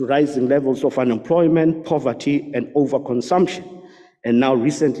 to rising levels of unemployment, poverty, and overconsumption. And now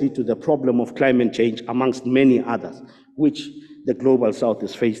recently to the problem of climate change, amongst many others, which the global south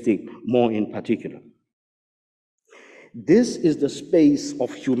is facing more in particular. This is the space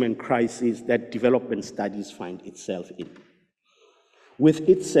of human crisis that development studies find itself in. With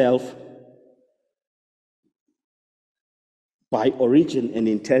itself, by origin and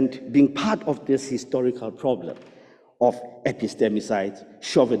intent, being part of this historical problem of epistemicides,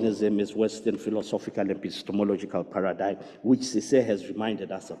 chauvinism is Western philosophical and epistemological paradigm, which Césaire has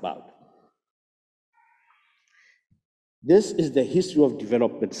reminded us about. This is the history of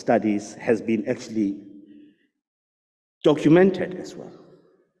development studies, has been actually documented as well.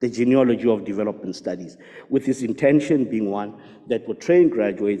 The genealogy of development studies, with its intention being one that would train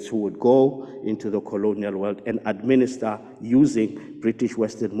graduates who would go into the colonial world and administer using British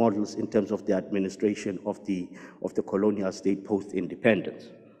Western models in terms of the administration of the colonial state post-independence.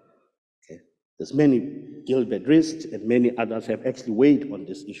 Okay. There's many, Gilbert Rist and many others have actually weighed on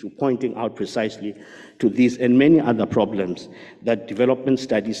this issue, pointing out precisely to these and many other problems that development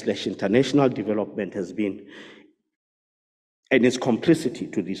studies/international development has been, and its complicity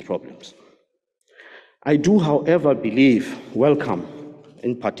to these problems. I do, however, welcome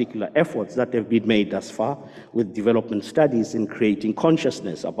in particular efforts that have been made thus far with development studies in creating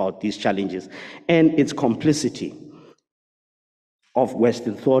consciousness about these challenges and its complicity of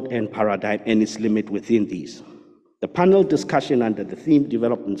Western thought and paradigm and its limit within these. The panel discussion under the theme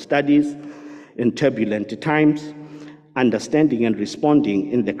Development Studies in Turbulent Times, Understanding and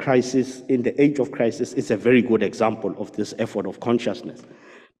Responding in the Age of Crisis is a very good example of this effort of consciousness,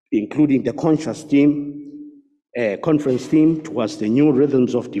 including the conscious theme conference theme towards the new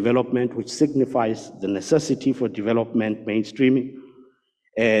rhythms of development, which signifies the necessity for development mainstreaming,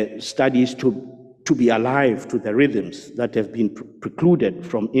 studies to be alive to the rhythms that have been precluded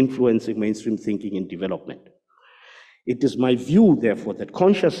from influencing mainstream thinking in development. It is my view, therefore, that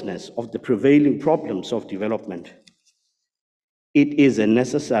consciousness of the prevailing problems of development, it is a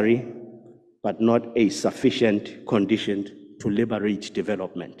necessary but not a sufficient condition to liberate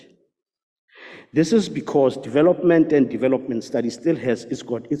development. This is because development and development study still has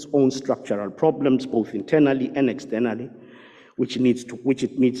got its own structural problems, both internally and externally, which it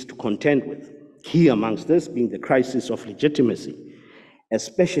needs to contend with. Key amongst this being the crisis of legitimacy,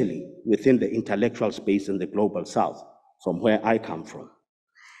 especially within the intellectual space in the global south, from where I come from.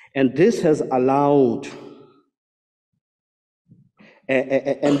 And this has allowed,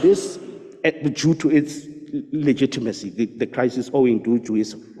 and this, due to its legitimacy, the crisis owing due to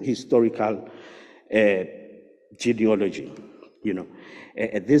its historical genealogy,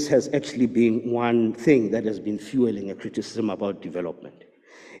 this has actually been one thing that has been fueling a criticism about development,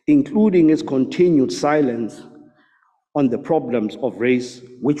 including its continued silence on the problems of race,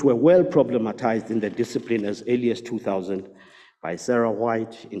 which were well problematized in the discipline as early as 2000 by Sarah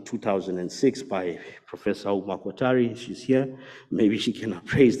White, in 2006 by Professor Uma Kotari, she's here, maybe she can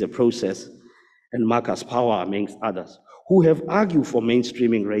appraise the process, and Marcus Power, amongst others, who have argued for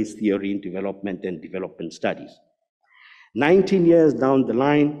mainstreaming race theory in development and development studies. 19 years down the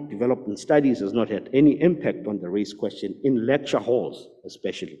line, development studies has not had any impact on the race question in lecture halls,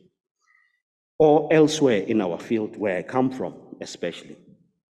 especially, or elsewhere in our field where I come from, especially.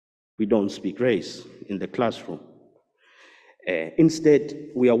 We don't speak race in the classroom.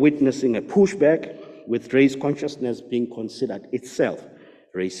 Instead, we are witnessing a pushback with race consciousness being considered itself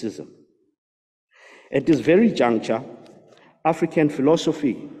racism. At this very juncture, African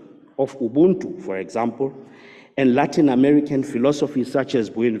philosophy of Ubuntu, for example, and Latin American philosophies such as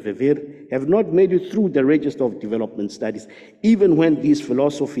Buen Vivir have not made it through the register of development studies, even when these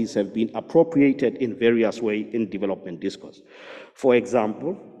philosophies have been appropriated in various ways in development discourse. For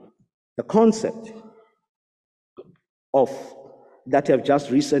example, the concept that have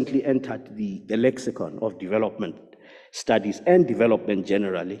just recently entered the lexicon of development studies and development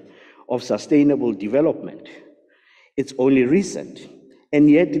generally, of sustainable development. It's only recent, and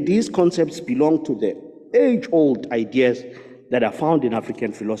yet these concepts belong to the age-old ideas that are found in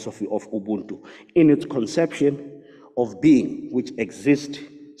African philosophy of Ubuntu, in its conception of being, which exists,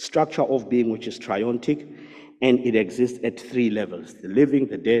 structure of being, which is trionic, and it exists at three levels: the living,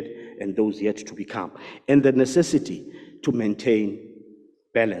 the dead, and those yet to become, and the necessity to maintain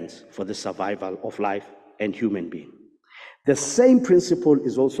balance for the survival of life and human being. The same principle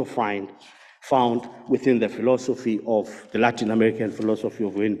is also found within the philosophy of the Latin American philosophy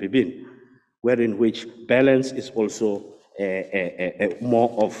of Wayne Bibin, wherein which balance is also more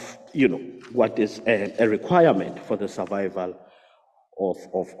of, what is a requirement for the survival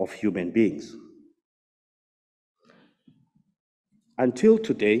of human beings. Until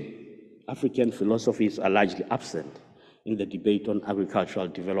today, African philosophies are largely absent in the debate on agricultural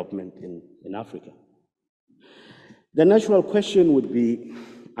development in Africa. The natural question would be,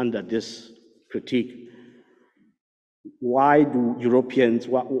 under this critique, why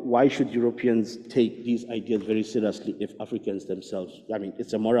should Europeans take these ideas very seriously if Africans themselves,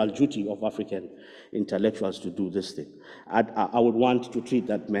 it's a moral duty of African intellectuals to do this thing. I would want to treat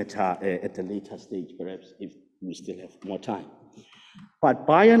that matter at a later stage, perhaps, if we still have more time. But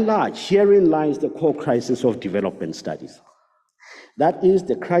by and large, herein lies the core crisis of development studies. That is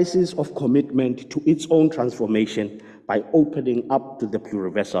the crisis of commitment to its own transformation by opening up to the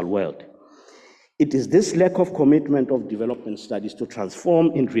pluriversal world. It is this lack of commitment of development studies to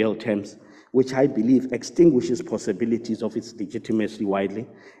transform in real terms, which I believe extinguishes possibilities of its legitimacy widely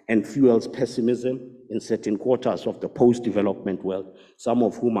and fuels pessimism in certain quarters of the post-development world, some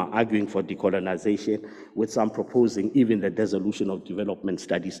of whom are arguing for decolonization, with some proposing even the dissolution of development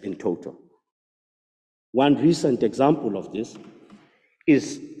studies in total. One recent example of this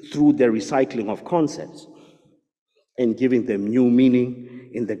is through the recycling of concepts and giving them new meaning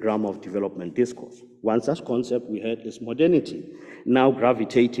in the grammar of development discourse. One such concept we had is modernity, now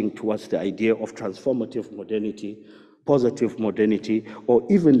gravitating towards the idea of transformative modernity, positive modernity, or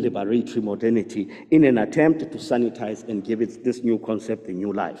even liberatory modernity in an attempt to sanitize and give it this new concept a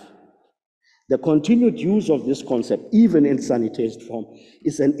new life. The continued use of this concept, even in sanitized form,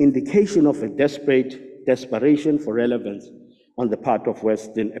 is an indication of a desperation for relevance on the part of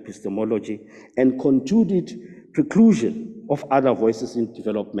Western epistemology and continued preclusion of other voices in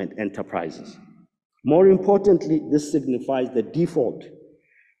development enterprises. More importantly, this signifies the default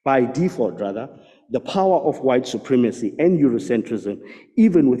by default rather, the power of white supremacy and Eurocentrism,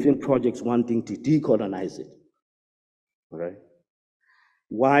 even within projects wanting to decolonize it. All right?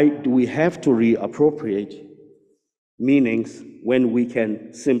 Why do we have to reappropriate meanings when we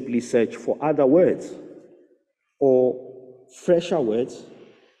can simply search for other words or fresher words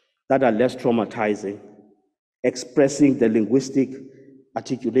that are less traumatizing, expressing the linguistic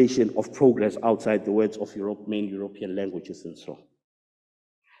articulation of progress outside the words of main European languages and so on?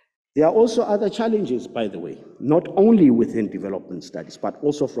 There are also other challenges, by the way, not only within development studies, but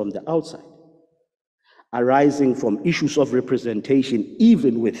also from the outside, arising from issues of representation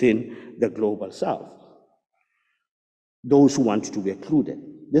even within the global south, those who want to be included.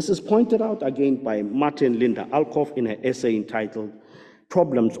 This is pointed out again by Martin Linda Alcoff in her essay entitled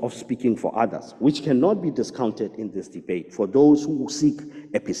Problems of Speaking for Others, which cannot be discounted in this debate for those who seek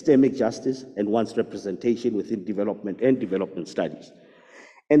epistemic justice and wants representation within development and development studies.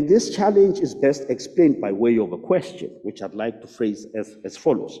 And this challenge is best explained by way of a question, which I'd like to phrase as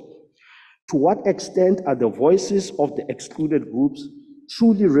follows. To what extent are the voices of the excluded groups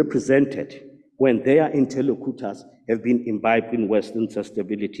truly represented when their interlocutors have been imbibed in Western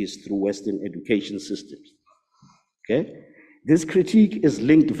sensibilities through Western education systems? Okay? This critique is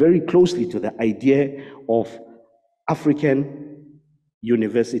linked very closely to the idea of African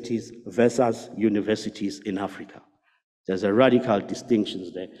universities versus universities in Africa. There's a radical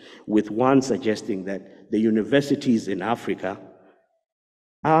distinction there, with one suggesting that the universities in Africa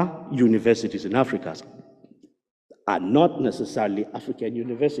are not necessarily African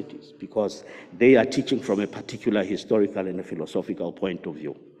universities because they are teaching from a particular historical and a philosophical point of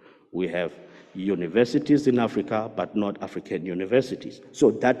view. We have universities in Africa, but not African universities.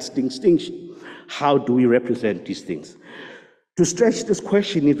 So that's distinction. How do we represent these things? To stretch this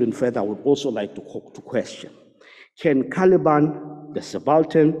question even further, I would also like to question, can Caliban, the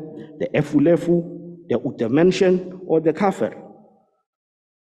Subaltern, the Efulefu, the Utamention, or the Kafir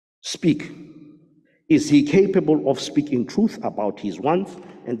speak? Is he capable of speaking truth about his wants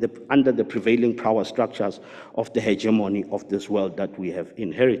and under the prevailing power structures of the hegemony of this world that we have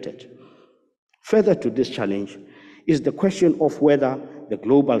inherited? Further to this challenge is the question of whether the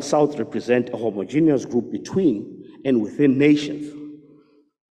global south represents a homogeneous group between and within nations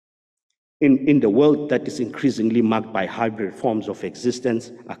in the world that is increasingly marked by hybrid forms of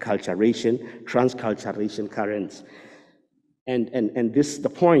existence, acculturation, transculturation currents. And this is the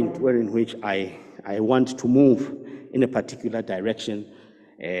point in which I want to move in a particular direction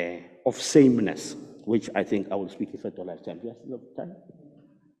of sameness, which I think I will speak if I don't have time. Yes, no time?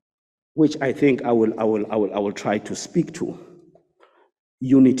 Which I think I will try to speak to.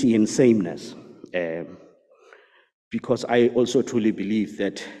 Unity in sameness. Because I also truly believe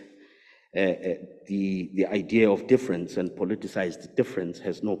that the idea of difference and politicized difference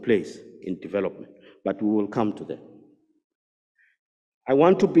has no place in development, but we will come to that. I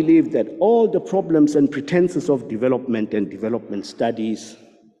want to believe that all the problems and pretenses of development and development studies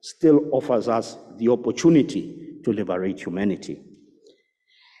still offers us the opportunity to liberate humanity.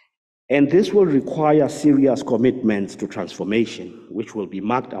 And this will require serious commitments to transformation, which will be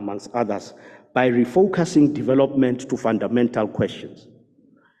marked, amongst others, by refocusing development to fundamental questions.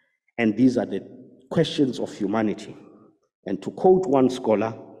 And these are the questions of humanity. And to quote one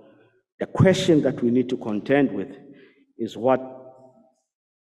scholar, the question that we need to contend with is what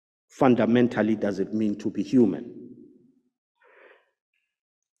fundamentally does it mean to be human?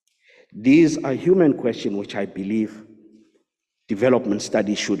 These are human questions which I believe development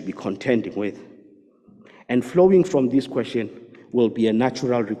studies should be contending with. And flowing from this question will be a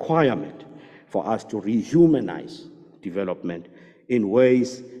natural requirement for us to rehumanize development in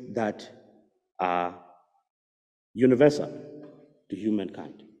ways that are universal to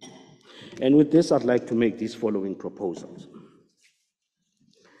humankind. And with this, I'd like to make these following proposals.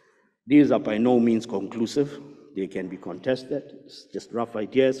 These are by no means conclusive. They can be contested. It's just rough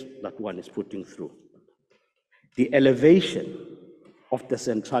ideas that one is putting through. The elevation of the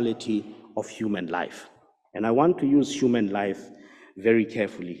centrality of human life. And I want to use human life very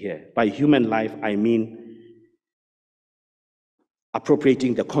carefully here. By human life, I mean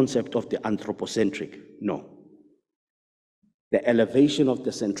appropriating the concept of the anthropocentric. No. The elevation of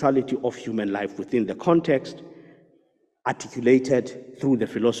the centrality of human life within the context articulated through the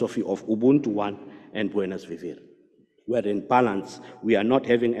philosophy of Ubuntu One and Buenos Vivir, where in balance, we are not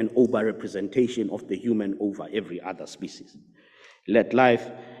having an over-representation of the human over every other species. Let life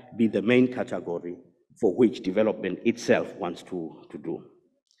be the main category for which development itself wants to do.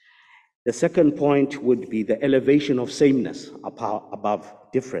 The second point would be the elevation of sameness above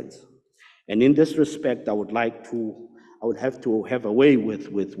difference. And in this respect, I would like to I would have to have a way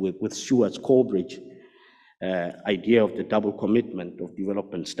with Stuart Coleridge idea of the double commitment of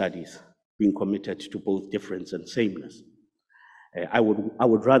development studies, being committed to both difference and sameness. I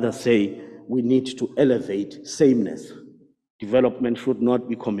would rather say we need to elevate sameness. Development should not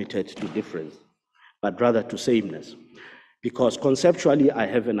be committed to difference, but rather to sameness. Because conceptually, I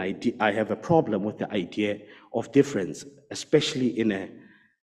have a problem with the idea of difference, especially in a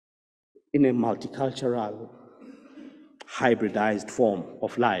multicultural, hybridized form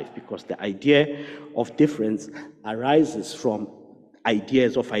of life, because the idea of difference arises from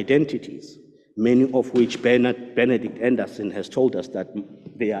ideas of identities, many of which Benedict Anderson has told us that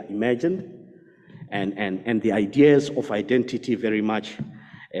they are imagined, and the ideas of identity very much,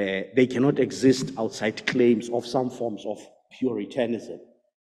 they cannot exist outside claims of some forms of puritanism,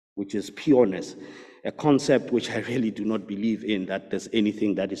 which is pureness, a concept which I really do not believe in, that there's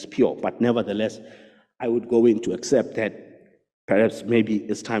anything that is pure. But nevertheless, I would go in to accept that perhaps maybe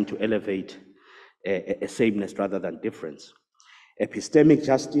it's time to elevate a sameness rather than difference. Epistemic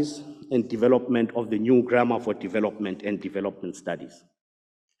justice and development of the new grammar for development and development studies.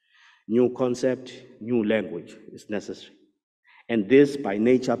 New concept, new language is necessary. And this, by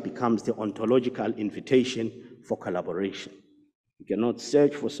nature, becomes the ontological invitation for collaboration. You cannot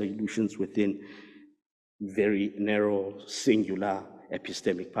search for solutions within very narrow, singular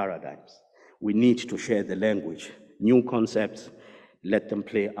epistemic paradigms. We need to share the language, new concepts, let them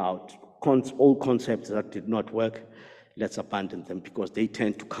play out. Old concepts that did not work, let's abandon them, because they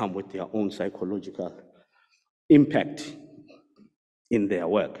tend to come with their own psychological impact in their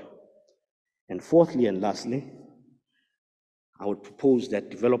work. And fourthly and lastly, I would propose that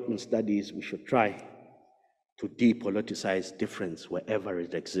development studies, we should try to depoliticize difference wherever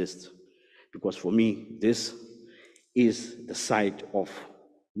it exists. Because for me, this is the site of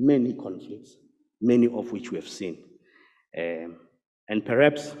many conflicts, many of which we have seen. And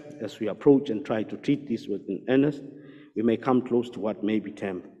perhaps as we approach and try to treat this with earnest, we may come close to what may be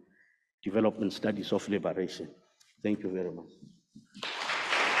termed development studies of liberation. Thank you very much.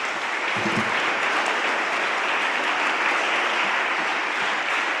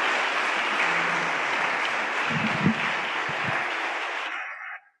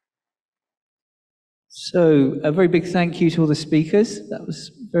 So a very big thank you to all the speakers. That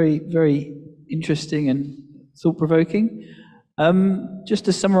was very, very interesting and thought-provoking. Just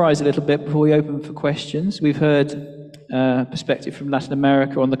to summarize a little bit before we open for questions, we've heard perspective from Latin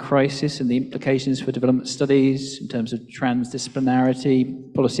America on the crisis and the implications for development studies in terms of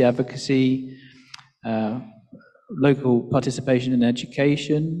trans-disciplinarity, policy advocacy, local participation in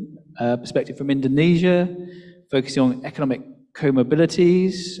education, perspective from Indonesia, focusing on economic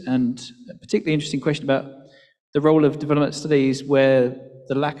comorbidities, and a particularly interesting question about the role of development studies where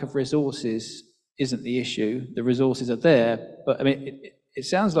the lack of resources isn't the issue. The resources are there, but I mean, it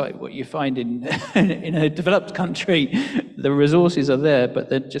sounds like what you find in a developed country. The resources are there, but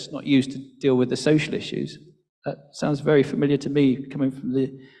they're just not used to deal with the social issues. That sounds very familiar to me, coming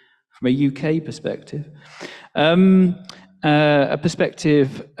from a UK perspective. A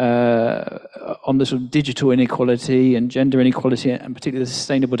perspective on the sort of digital inequality and gender inequality, and particularly the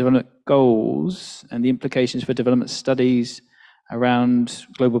Sustainable Development Goals and the implications for development studies around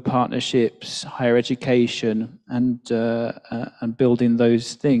global partnerships, higher education, and building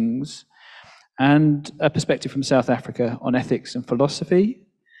those things. And a perspective from South Africa on ethics and philosophy,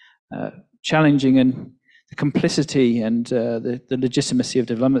 challenging and the complicity and the legitimacy of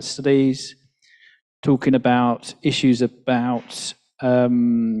development studies, talking about issues about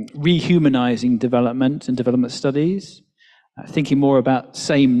rehumanizing development and development studies, thinking more about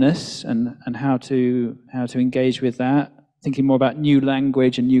sameness and how to engage with that, thinking more about new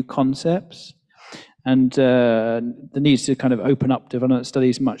language and new concepts, and the need to kind of open up development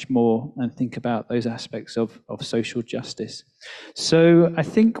studies much more and think about those aspects of social justice. So I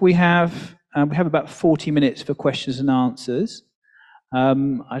think we have about 40 minutes for questions and answers.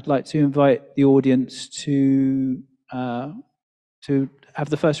 I'd like to invite the audience to have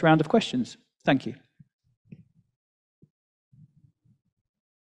the first round of questions. Thank you.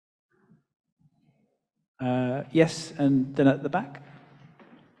 Yes, and then at the back.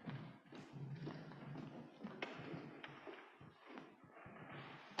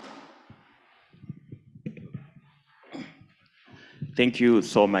 Thank you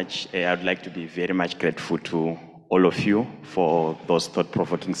so much. I'd like to be very much grateful to all of you for those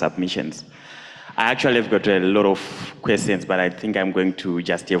thought-provoking submissions. I actually have got a lot of questions, but I think I'm going to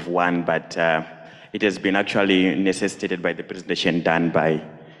just have one, but it has been actually necessitated by the presentation done by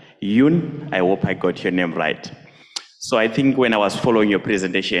Yoon. I hope I got your name right. So I think when I was following your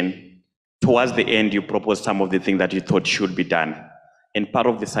presentation, towards the end, you proposed some of the things that you thought should be done. And part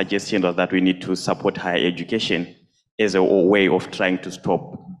of the suggestion was that we need to support higher education as a way of trying to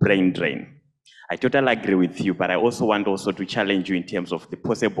stop brain drain. I totally agree with you, but I also want to challenge you in terms of the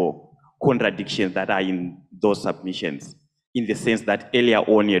possible contradictions that are in those submissions, in the sense that earlier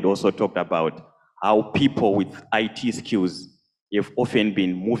on you had also talked about how people with IT skills have often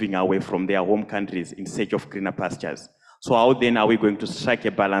been moving away from their home countries in search of greener pastures. So how then are we going to strike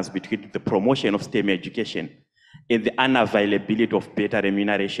a balance between the promotion of STEM education and the unavailability of better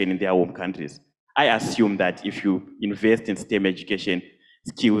remuneration in their home countries? I assume that if you invest in STEM education,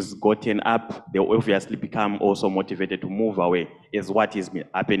 skills gotten up, they obviously become also motivated to move away, is what is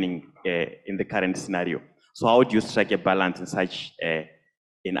happening in the current scenario. So how do you strike a balance in such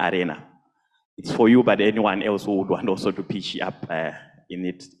an arena? It's for you, but anyone else who would want also to pitch up in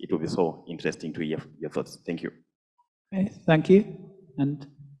it, it will be so interesting to hear your thoughts. Thank you. Okay, thank you. And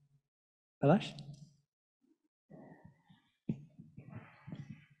Balash?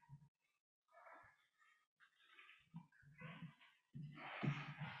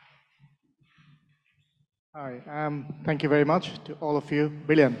 Hi, thank you very much to all of you.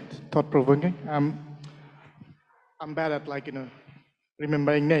 Brilliant, thought-provoking. I'm bad at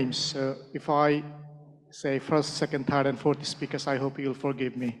remembering names. So if I say first, second, third, and fourth speakers, I hope you'll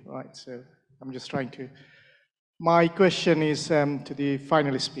forgive me. Right. So I'm just trying to. My question is to the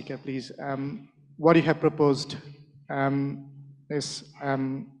final speaker, please. What you have proposed is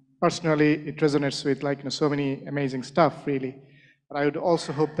personally it resonates with so many amazing stuff, really. But I would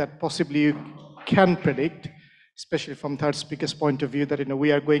also hope that possibly you can predict, especially from third speaker's point of view, that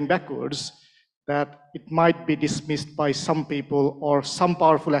we are going backwards, that it might be dismissed by some people or some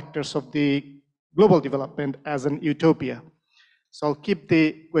powerful actors of the global development as an utopia. So I'll keep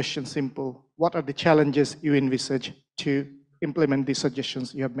the question simple. What are the challenges you envisage to implement the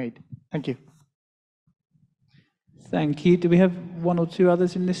suggestions you have made? Thank you. Thank you. Do we have one or two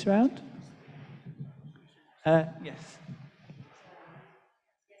others in this round? Yes.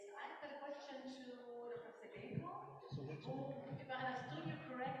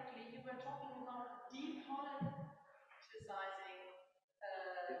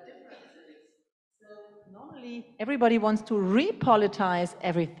 Normally, everybody wants to repolitize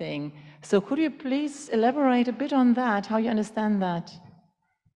everything. So could you please elaborate a bit on that, how you understand that?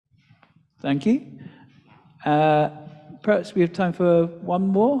 Thank you. Perhaps we have time for one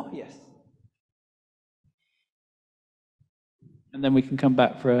more? Yes. And then we can come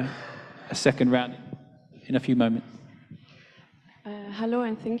back for a second round in a few moments. Hello,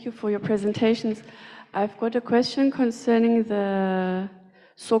 and thank you for your presentations. I've got a question concerning the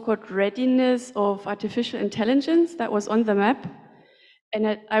so-called readiness of artificial intelligence that was on the map.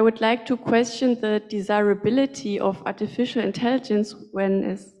 And I would like to question the desirability of artificial intelligence when,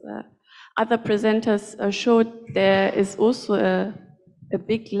 as other presenters showed, there is also a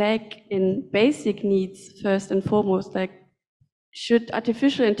big lack in basic needs, first and foremost. Like, should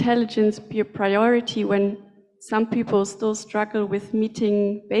artificial intelligence be a priority when some people still struggle with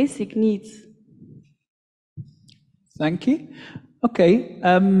meeting basic needs? Thank you. Okay.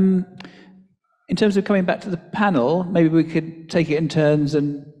 In terms of coming back to the panel, maybe we could take it in turns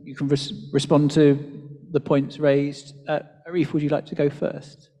and you can respond to the points raised. Arif, would you like to go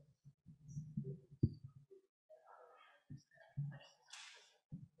first?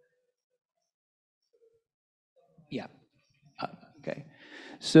 Yeah. Okay.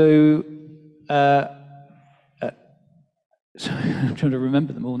 So, I'm trying to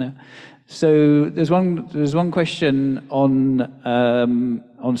remember them all now. So there's one question on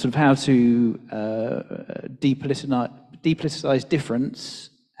sort of how to depoliticize difference.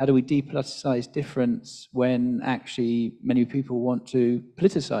 How do we depoliticize difference when actually many people want to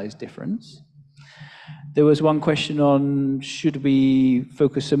politicize difference? There was one question on should we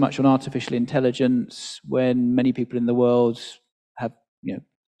focus so much on artificial intelligence when many people in the world have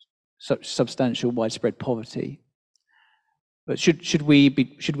such substantial widespread poverty. But should we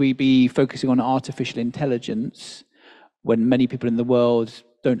be focusing on artificial intelligence when many people in the world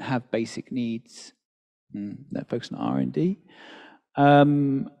don't have basic needs? That focus on R&D.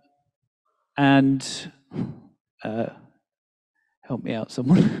 And help me out,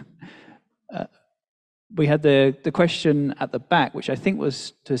 someone. We had the question at the back, which I think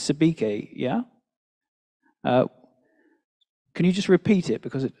was to Sabike. Yeah. Can you just repeat it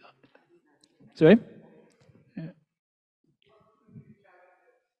because it? Sorry.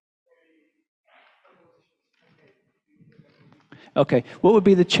 Okay, what would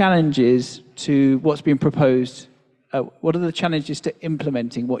be the challenges to what's been proposed? What are the challenges to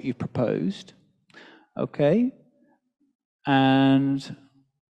implementing what you've proposed? Okay, and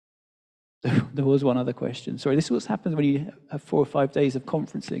There was one other question. Sorry, this is what happens when you have 4 or 5 days of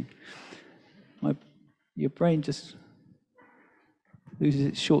conferencing. Your brain just loses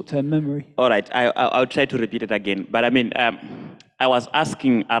its short-term memory. All right, I'll try to repeat it again. But I mean, I was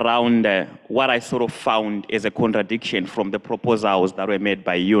asking around what I sort of found as a contradiction from the proposals that were made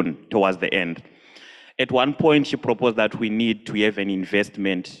by Yoon towards the end. At one point, she proposed that we need to have an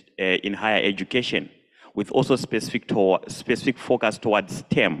investment in higher education with also specific focus towards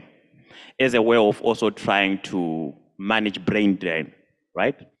STEM as a way of also trying to manage brain drain,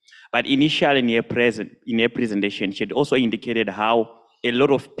 right? But initially in her presentation, she had also indicated how a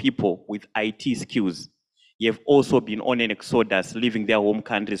lot of people with IT skills have also been on an exodus, leaving their home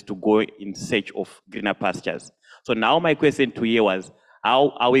countries to go in search of greener pastures. So now my question to you was, how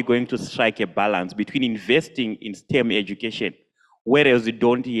are we going to strike a balance between investing in STEM education, whereas we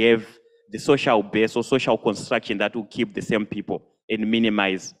don't have the social base or social construction that will keep the same people and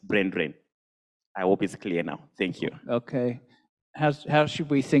minimize brain drain? I hope it's clear now. Thank you. Okay. How should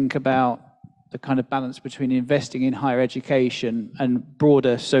we think about the kind of balance between investing in higher education and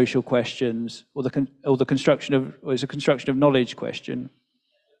broader social questions, or the construction of, or is a construction of knowledge question?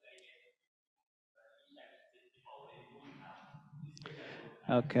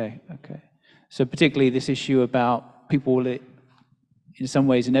 Okay. So particularly this issue about people will, in some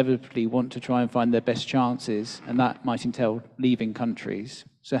ways, inevitably want to try and find their best chances, and that might entail leaving countries.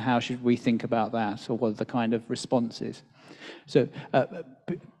 So how should we think about that, or what are the kind of responses? So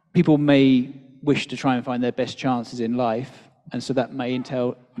people may wish to try and find their best chances in life, and so that may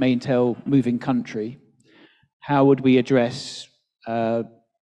entail moving country. How would we address, for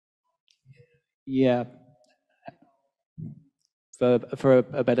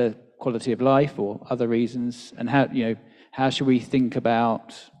a better quality of life or other reasons, and how should we think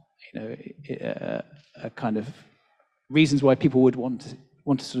about a kind of reasons why people would want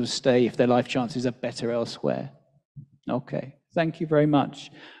to sort of stay if their life chances are better elsewhere? Okay, thank you very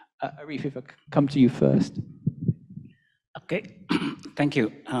much. Arif, if I come to you first. Okay, thank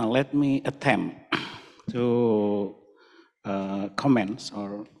you. Let me attempt to comments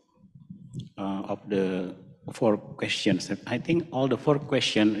or of the 4 questions. I think all the 4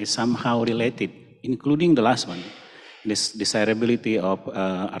 questions is somehow related, including the last one, this desirability of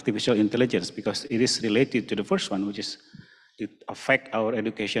artificial intelligence, because it is related to the first one, which is it affect our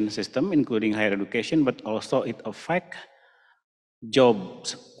education system, including higher education, but also it affect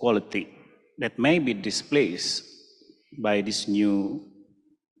jobs quality that may be displaced by this new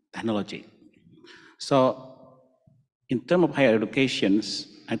technology. So in terms of higher education,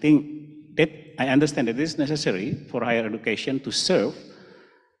 I think that I understand that it is necessary for higher education to serve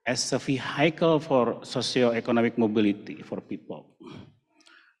as a vehicle for socio-economic mobility for people.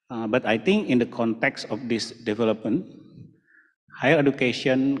 But I think in the context of this development, higher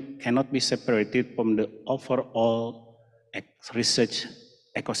education cannot be separated from the overall research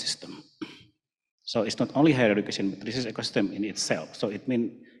ecosystem. So it's not only higher education, but research ecosystem in itself. So it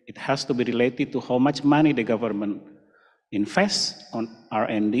means it has to be related to how much money the government invests on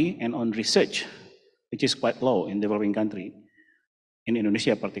R&D and on research, which is quite low in developing country, in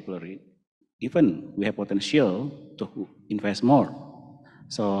Indonesia particularly. Even we have potential to invest more.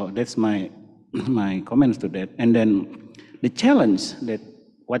 So that's my comments to that. And then the challenge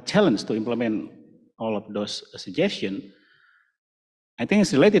to implement all of those suggestions, I think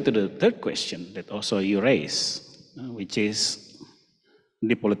it's related to the third question that also you raised, which is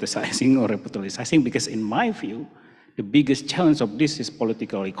depoliticizing or repoliticizing, because in my view, the biggest challenge of this is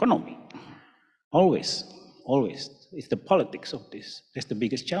political economy. Always. It's the politics of this. That's the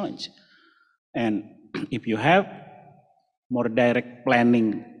biggest challenge. And if you have more direct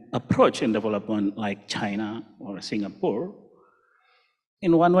planning approach in development like China or Singapore,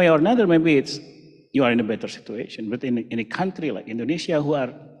 in one way or another, maybe you are in a better situation. But in a country like Indonesia, who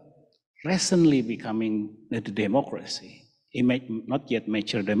are recently becoming the democracy, not yet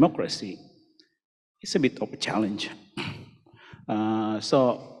mature democracy, it's a bit of a challenge.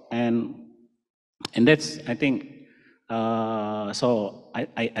 And that's, I think, so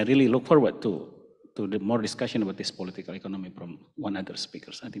I really look forward to the more discussion about this political economy from one other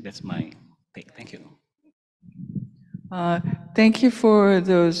speakers. I think that's my take. Thank you. Thank you for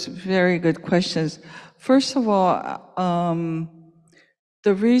those very good questions. First of all,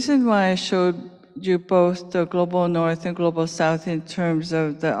 the reason why I showed you both the global north and global south in terms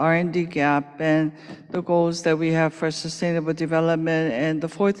of the R&D gap and the goals that we have for sustainable development and the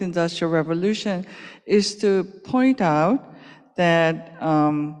 4th industrial revolution is to point out that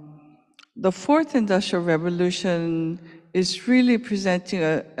the 4th industrial revolution is really presenting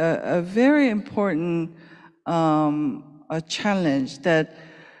a very important a challenge that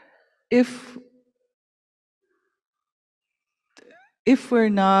if we're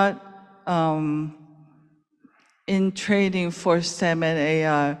not in training for STEM and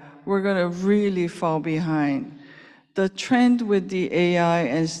AI, we're going to really fall behind. The trend with the AI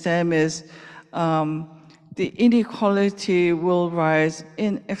and STEM is the inequality will rise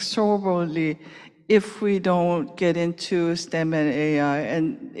inexorably if we don't get into STEM and AI,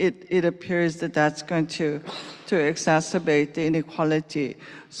 and it appears that that's going to exacerbate the inequality.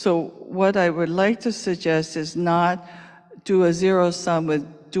 So what I would like to suggest is not do a zero sum with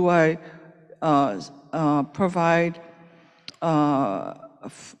do I provide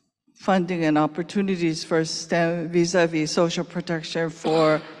funding and opportunities for STEM vis-a-vis social protection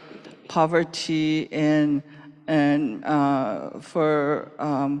for poverty and for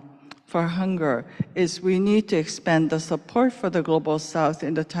hunger, is we need to expand the support for the Global South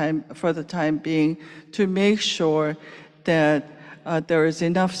for the time being to make sure that there is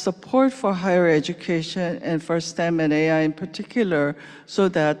enough support for higher education and for STEM and AI in particular, so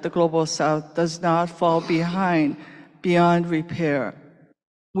that the Global South does not fall behind beyond repair.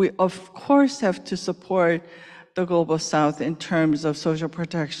 We, of course, have to support the Global South in terms of social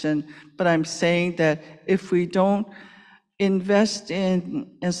protection, but I'm saying that if we don't invest in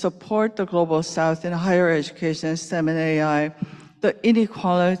and support the Global South in higher education, STEM and AI, the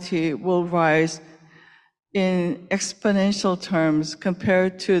inequality will rise in exponential terms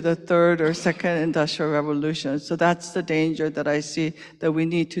compared to the third or second industrial revolution. So that's the danger that I see, that we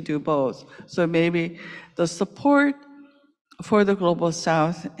need to do both. So maybe the support for the Global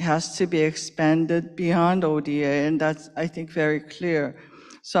South has to be expanded beyond ODA, and that's, I think, very clear.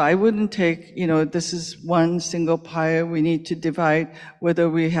 So I wouldn't take, this is one single pie. We need to divide whether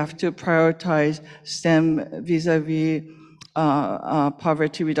we have to prioritize STEM vis-a-vis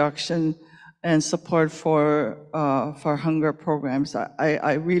poverty reduction and support for hunger programs.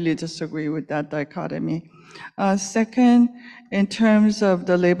 I really disagree with that dichotomy. Second, in terms of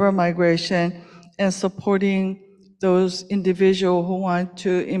the labor migration and supporting those individuals who want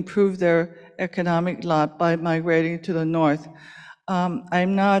to improve their economic lot by migrating to the north,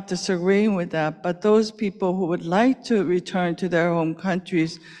 I'm not disagreeing with that, but those people who would like to return to their home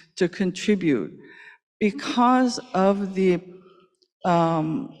countries to contribute, because of the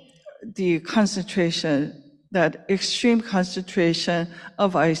concentration, that extreme concentration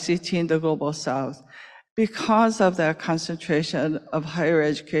of ICT in the Global South, because of that concentration of higher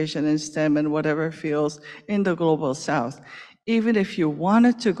education in STEM and whatever fields in the Global South, even if you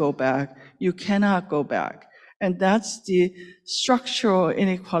wanted to go back, you cannot go back. And that's the structural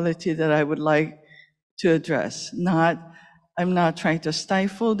inequality that I would like to address. I'm not trying to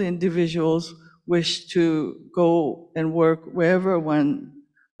stifle the individuals' wish to go and work wherever one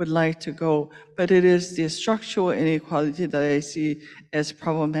would like to go, but it is the structural inequality that I see as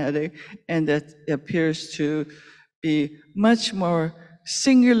problematic, and that appears to be much more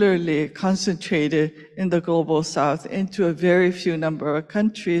singularly concentrated in the Global South into a very few number of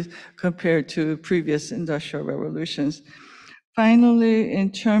countries compared to previous industrial revolutions. Finally,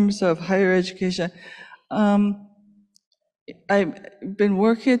 in terms of higher education, I've been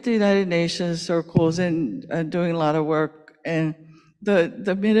working at the United Nations circles and doing a lot of work, and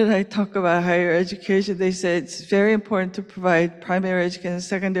the minute I talk about higher education, they say it's very important to provide primary education and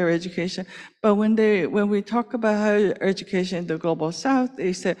secondary education. But when we talk about higher education in the Global South,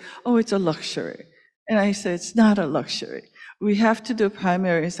 they say, oh, it's a luxury. And I say, it's not a luxury. We have to do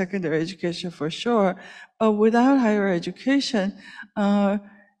primary and secondary education for sure, but without higher education,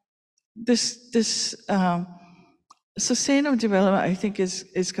 sustainable development, I think,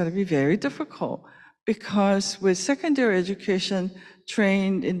 is going to be very difficult, because with secondary education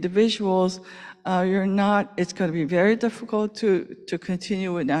trained individuals, it's going to be very difficult to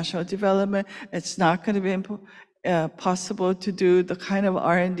continue with national development. It's not going to be possible to do the kind of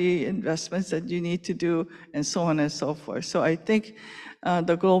R&D investments that you need to do, and so on and so forth. So I think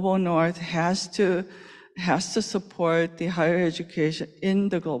the Global North has to support the higher education in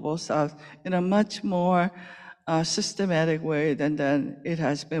the Global South in a much more systematic way than it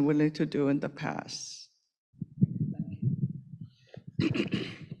has been willing to do in the past.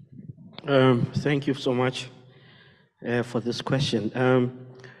 Thank you so much for this question.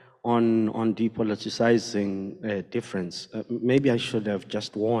 On depoliticizing difference, maybe I should have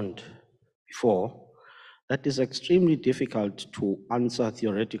just warned before that it's extremely difficult to answer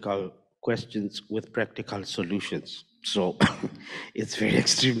theoretical questions with practical solutions. So it's very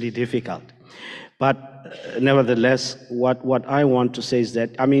extremely difficult. But nevertheless, what I want to say is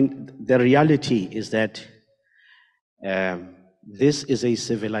that, the reality is that this is a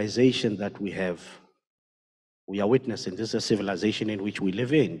civilization that we have we are witnessing. This is a civilization in which we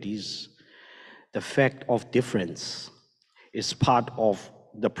live in. The fact of difference is part of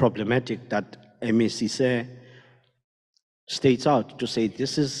the problematic that EADI CEsA states out to say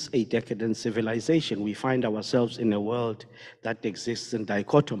this is a decadent civilization. We find ourselves in a world that exists in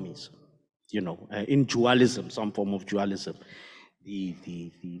dichotomies, in dualism, some form of dualism, in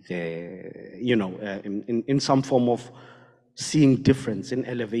some form of seeing difference, in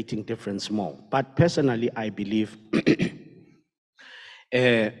elevating difference more. But personally, I believe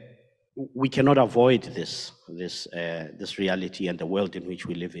we cannot avoid this reality and the world in which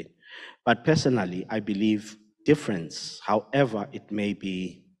we live in. But personally, I believe difference, however it may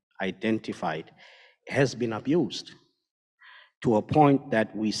be identified, has been abused to a point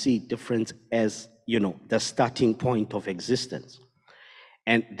that we see difference as, the starting point of existence.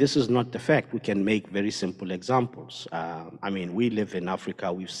 And this is not the fact. We can make very simple examples. We live in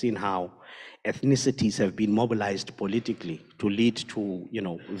Africa. We've seen how ethnicities have been mobilized politically to lead to,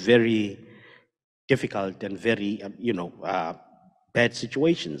 very difficult and very, bad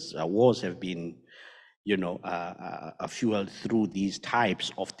situations. Wars have been, fueled through these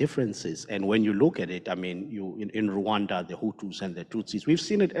types of differences. And when you look at it, in Rwanda, the Hutus and the Tutsis, we've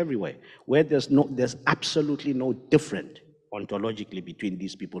seen it everywhere, where there's absolutely no different ontologically between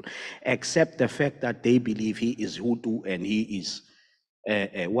these people, except the fact that they believe he is Hutu and he is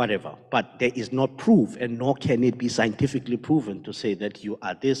whatever. But there is not proof, and nor can it be scientifically proven to say that you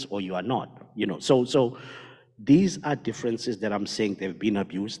are this or you are not. So these are differences that I'm saying they've been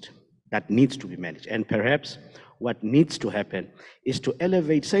abused, that needs to be managed. And perhaps what needs to happen is to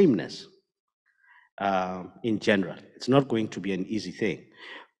elevate sameness in general. It's not going to be an easy thing.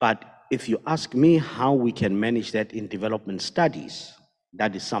 But if you ask me how we can manage that in development studies,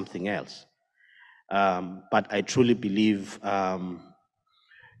 that is something else. But I truly believe,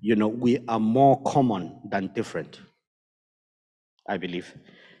 we are more common than different, I believe,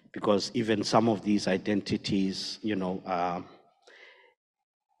 because even some of these identities,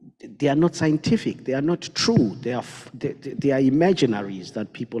 they are not scientific, they are not true, they are imaginaries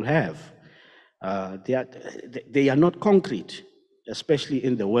that people have. They are not concrete, especially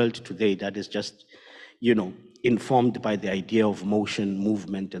in the world today that is just, informed by the idea of motion,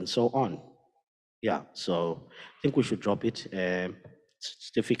 movement, and so on. Yeah, so I think we should drop it.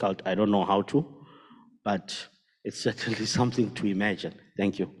 It's difficult, I don't know how to, but it's certainly something to imagine.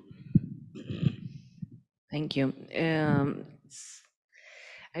 Thank you. Thank you.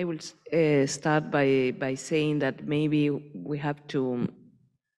 I will start by saying that maybe we have to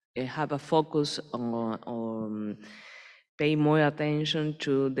have a focus on pay more attention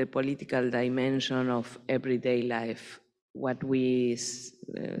to the political dimension of everyday life, what we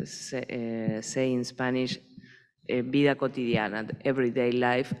say in Spanish, vida cotidiana, everyday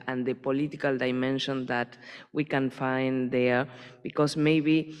life, and the political dimension that we can find there, because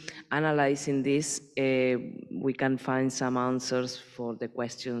maybe analyzing this, we can find some answers for the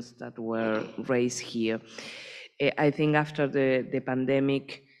questions that were raised here. I think after the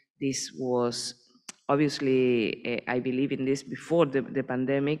pandemic, this was obviously, I believe in this before the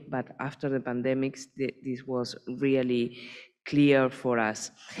pandemic, but after the pandemic, this was really clear for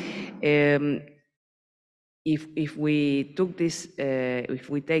us. If we took this, if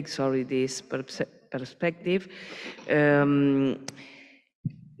we take, this perspective,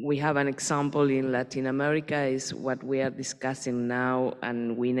 we have an example in Latin America, is what we are discussing now,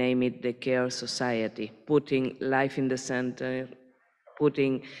 and we name it the care society, putting life in the center,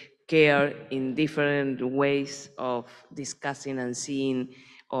 putting care in different ways of discussing and seeing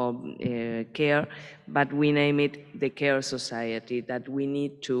care, but we name it the care society that we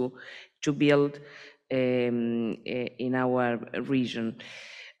need to build in our region.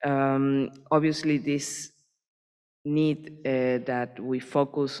 Obviously, this need that we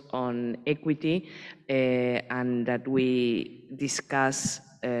focus on equity and that we discuss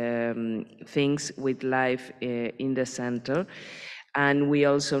things with life in the center. And we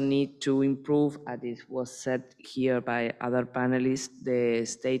also need to improve, as it was said here by other panelists, the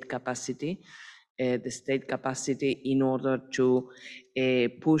state capacity in order to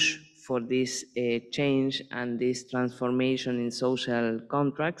push for this change and this transformation in social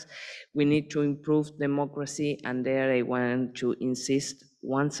contracts. We need to improve democracy, and there I want to insist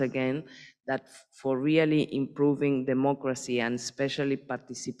once again that for really improving democracy, and especially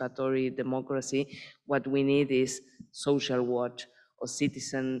participatory democracy, what we need is social watch or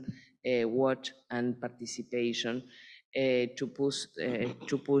citizen watch and participation to push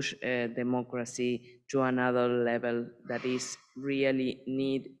democracy to another level that is really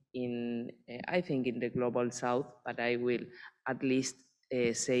need in, I think, in the global south, but I will at least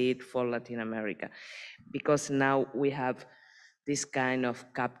say it for Latin America, because now we have this kind of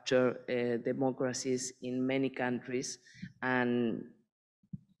capture democracies in many countries, and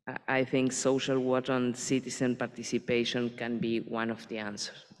I think social work and citizen participation can be one of the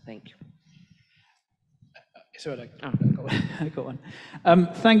answers. Thank you. Sorry, I got one.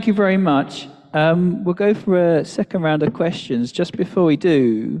 Thank you very much. We'll go for a second round of questions. Just before we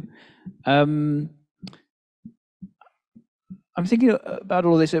do, I'm thinking about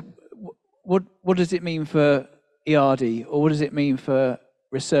all this. What does it mean for EADI, or what does it mean for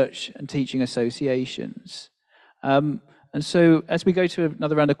research and teaching associations? And so as we go to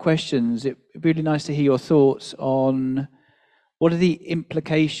another round of questions, it'd be really nice to hear your thoughts on what are the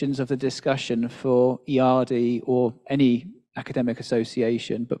implications of the discussion for EADI or any academic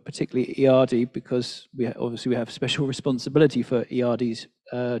association, but particularly EADI, because we have special responsibility for EADI's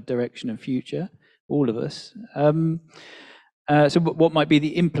direction and future, all of us. So what might be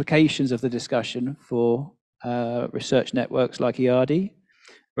the implications of the discussion for research networks like EADI,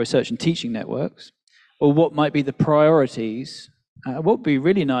 research and teaching networks, or what might be the priorities? What would be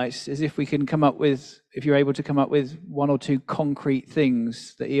really nice is if we can come up with, if you're able to come up with one or two concrete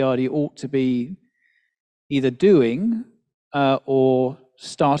things that EADI ought to be either doing or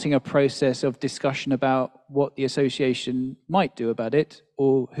starting a process of discussion about what the association might do about it,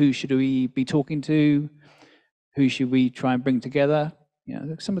 or who should we be talking to, who should we try and bring together? You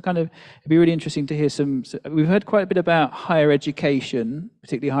know, some kind of, it'd be really interesting to hear some, we've heard quite a bit about higher education,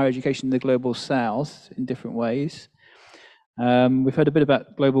 particularly higher education in the global south in different ways. We've heard a bit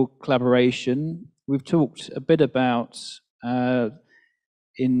about global collaboration. We've talked a bit about,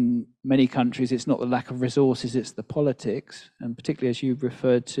 in many countries, it's not the lack of resources, it's the politics, and particularly as you've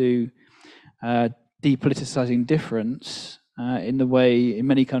referred to, depoliticizing difference in the way in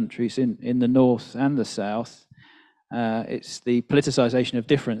many countries in the north and the south, it's the politicization of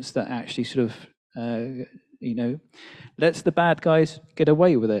difference that actually sort of, you know, lets the bad guys get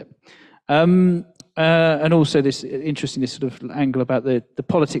away with it. And also this interesting, this sort of angle about the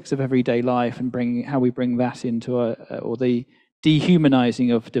politics of everyday life and bringing, how we bring that into or the dehumanizing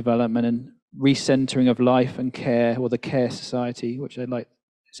of development and recentering of life and care, or the care society, which I like.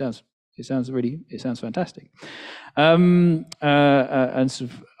 It sounds fantastic. And sort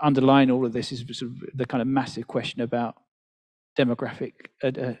of underlying all of this is sort of the kind of massive question about democratic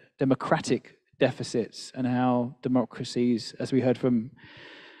deficits, and how democracies, as we heard from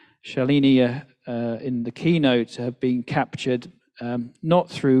Shalini in the keynote, have been captured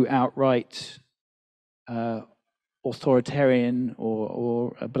not through outright authoritarian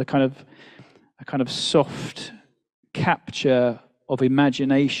but a kind of soft capture of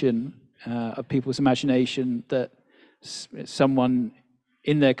imagination, of people's imagination, that someone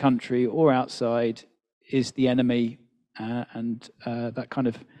in their country or outside is the enemy, and that kind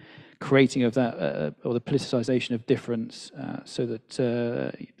of creating of that, or the politicization of difference, so that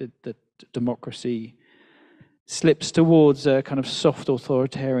the democracy slips towards a kind of soft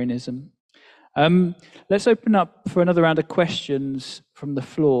authoritarianism. Let's open up for another round of questions from the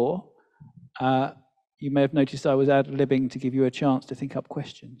floor. You may have noticed I was ad-libbing to give you a chance to think up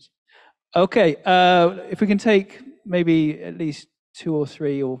questions. Okay, if we can take maybe at least 2 or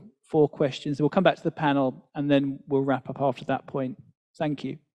 3 or 4 questions, we'll come back to the panel and then we'll wrap up after that point. Thank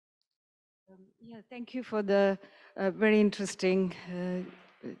you. Yeah, thank you for the very interesting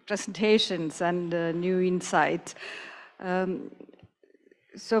presentations and new insights.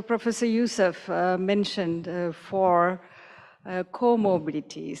 So Professor Youssef mentioned 4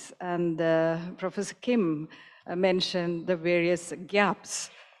 comorbidities, and Professor Kim mentioned the various gaps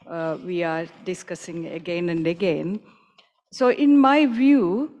we are discussing again and again. So in my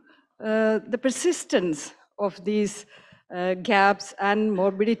view, the persistence of these gaps and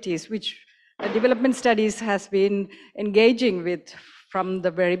morbidities, which development studies has been engaging with from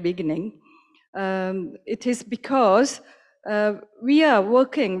the very beginning, it is because we are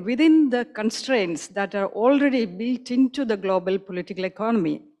working within the constraints that are already built into the global political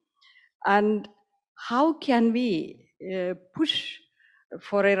economy. And how can we push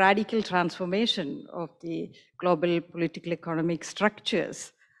for a radical transformation of the global political economic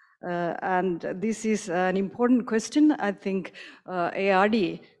structures? And this is an important question. I think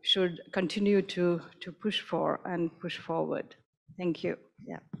EADI should continue to push for and push forward. Thank you.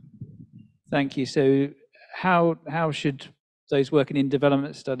 Yeah. Thank you. So how should those working in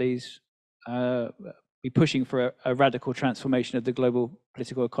development studies be pushing for a radical transformation of the global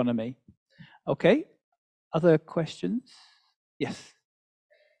political economy? Okay, other questions? Yes.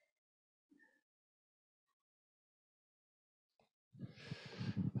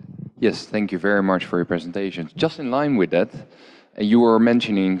 Yes, thank you very much for your presentation. Just in line with that, And you were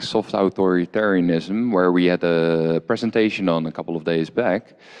mentioning soft authoritarianism, where we had a presentation on a couple of days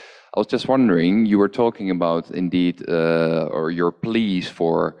back. I was just wondering, you were talking about indeed, or your pleas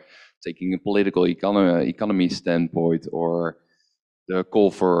for taking a political economy standpoint, or the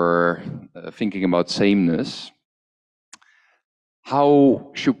call for thinking about sameness.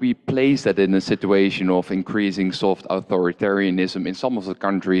 How should we place that in a situation of increasing soft authoritarianism in some of the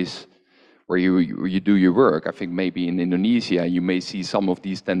countries where you do your work? I think maybe in Indonesia you may see some of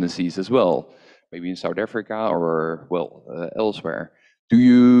these tendencies as well, maybe in South Africa or, well, elsewhere. Do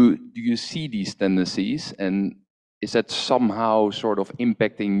you see these tendencies, and is that somehow sort of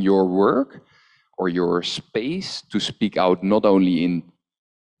impacting your work or your space to speak out, not only in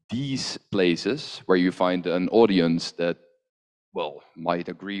these places where you find an audience that, well, might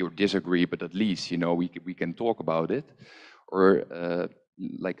agree or disagree, but at least, you know, we can talk about it, or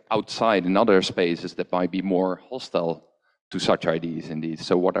like outside in other spaces that might be more hostile to such ideas indeed?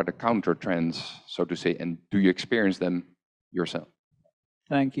 So what are the counter trends, so to say, and do you experience them yourself?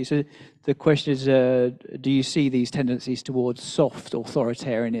 Thank you. So the question is, do you see these tendencies towards soft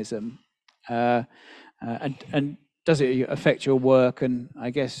authoritarianism? And does it affect your work? And I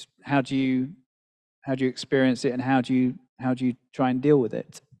guess, how do you experience it, and how do you try and deal with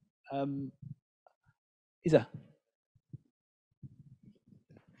it? ESA.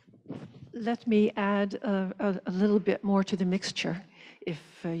 Let me add a little bit more to the mixture, if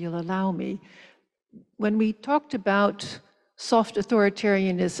you'll allow me. When we talked about soft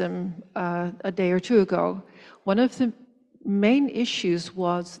authoritarianism a day or two ago, one of the main issues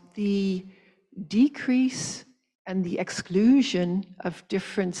was the decrease and the exclusion of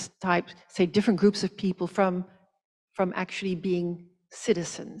different types, say different groups of people from actually being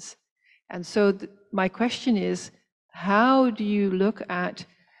citizens. And so my question is, how do you look at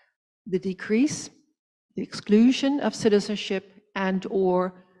the decrease, the exclusion of citizenship, and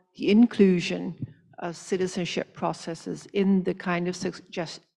or the inclusion of citizenship processes in the kind of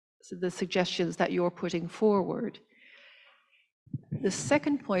suggestions that you're putting forward? The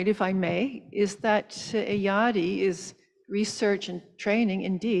second point, if I may, is that EADI is research and training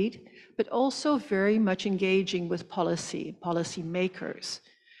indeed, but also very much engaging with policy makers.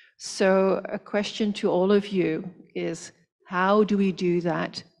 So a question to all of you is, how do we do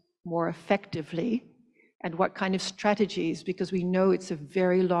that more effectively, and what kind of strategies? Because we know it's a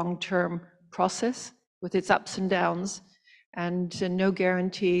very long-term process with its ups and downs, and no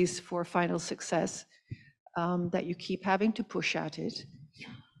guarantees for final success, that you keep having to push at it.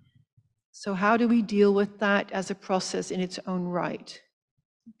 So how do we deal with that as a process in its own right?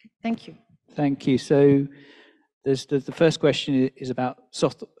 Thank you. Thank you. So the first question is about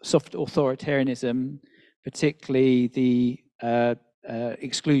soft authoritarianism, particularly the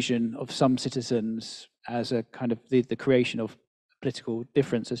exclusion of some citizens as a kind of the creation of political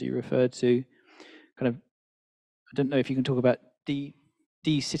difference, as you referred to. Kind of, I don't know if you can talk about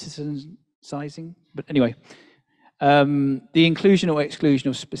de-citizenizing, but anyway, the inclusion or exclusion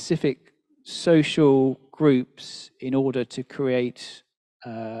of specific social groups in order to create,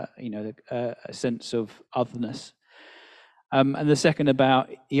 a sense of otherness. And the second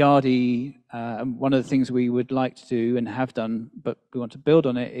about EADI, one of the things we would like to do and have done, but we want to build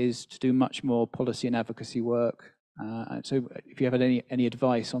on it, is to do much more policy and advocacy work. And so if you have any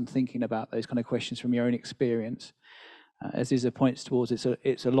advice on thinking about those kind of questions from your own experience, as ESA points towards,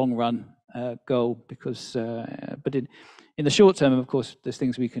 it's a long run goal, because, but in the short term, of course, there's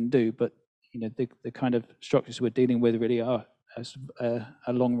things we can do, but the kind of structures we're dealing with really are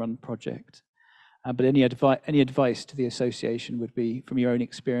a long run project. But any advice to the association would be, from your own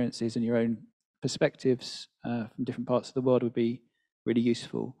experiences and your own perspectives from different parts of the world, would be really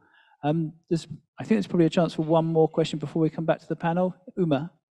useful. I think there's probably a chance for one more question before we come back to the panel.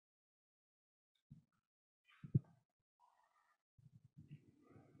 Uma.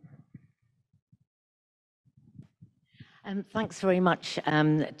 Thanks very much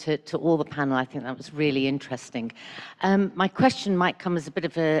to all the panel. I think that was really interesting. My question might come as a bit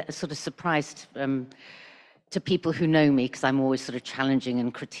of a sort of surprise to people who know me, because I'm always sort of challenging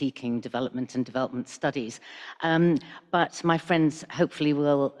and critiquing development and development studies. But my friends hopefully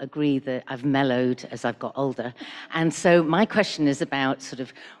will agree that I've mellowed as I've got older. And so my question is about sort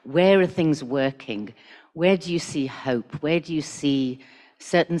of, where are things working? Where do you see hope? Where do you see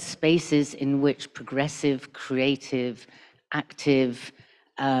certain spaces in which progressive, creative, active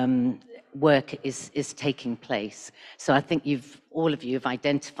work is taking place? So I think all of you have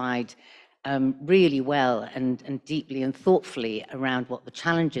identified really well and deeply and thoughtfully around what the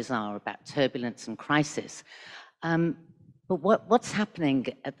challenges are about turbulence and crisis. But what's happening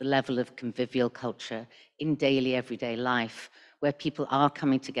at the level of convivial culture in daily, everyday life where people are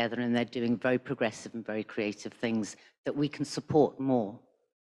coming together and they're doing very progressive and very creative things that we can support more.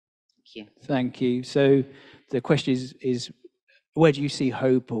 Thank you. Thank you. So the question is where do you see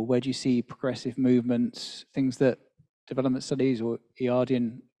hope, or where do you see progressive movements, things that development studies or EADI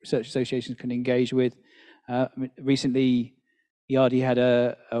and research associations can engage with? Recently, EADI had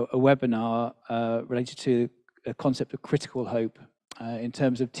a webinar related to a concept of critical hope in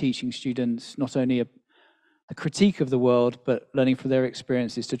terms of teaching students not only the critique of the world, but learning from their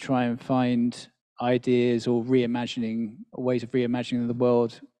experiences to try and find ideas or reimagining, or ways of reimagining the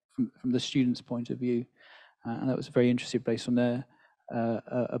world from the student's point of view. And that was very interesting based on a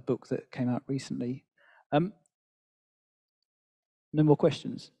book that came out recently. No more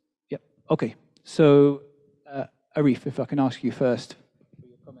questions? Yep, okay. So, Arif, if I can ask you first for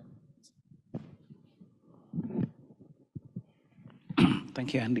your comment.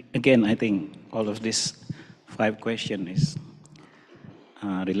 Thank you, Andy. Again, I think all of these 5 questions is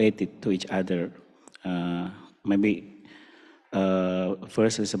related to each other. Maybe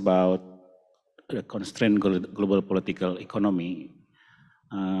first is about the constrained global political economy.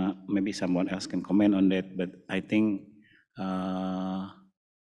 Maybe someone else can comment on that, but I think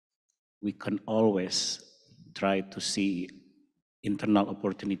we can always try to see internal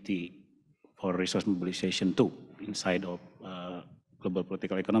opportunity for resource mobilization too inside of global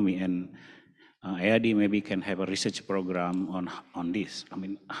political economy, and EADI maybe can have a research program on this. I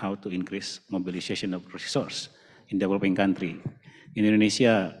mean, how to increase mobilization of resource in developing country. In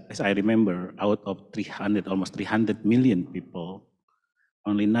Indonesia, as I remember, out of almost 300 million people,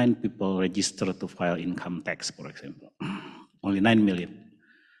 only 9 people register to file income tax, for example. Only 9 million.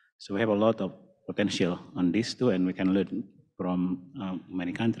 So we have a lot of potential on this too, and we can learn from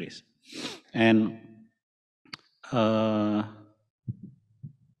many countries. And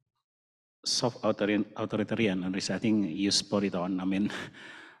soft authoritarian, and I think you spot it on. I mean,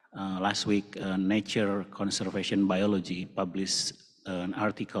 last week, Nature Conservation Biology published an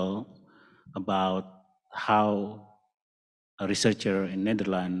article about how a researcher in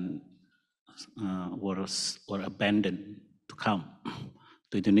Netherlands were abandoned to come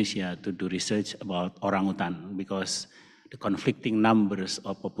to Indonesia to do research about orangutan, because the conflicting numbers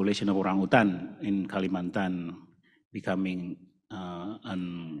of population of orangutan in Kalimantan becoming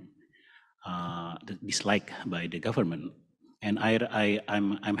disliked by the government. And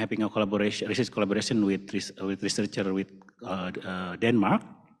I'm having a research collaboration with researcher with Denmark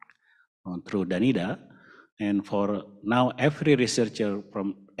through Danida. And for now, every researcher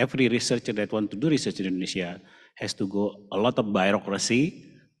that want to do research in Indonesia has to go a lot of bureaucracy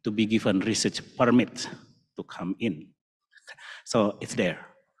to be given research permit to come in. So it's there.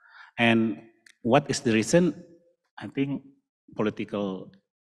 And what is the reason? I think political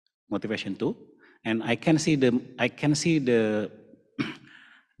motivation too. And I can see the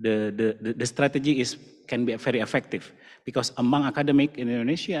strategy can be very effective, because among academic in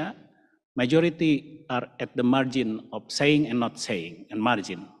Indonesia, majority are at the margin of saying and not saying, and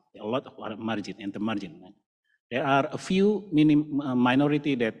margin, a lot of margin and the margin. There are a few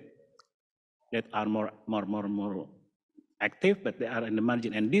minority that are more active, but they are in the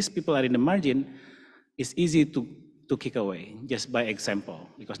margin. And these people are in the margin. It's easy to kick away just by example,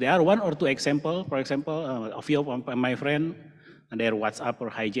 because there are 1 or 2 example. For example, a few of my friend, and their WhatsApp or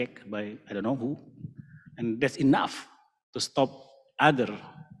hijacked by I don't know who, and that's enough to stop other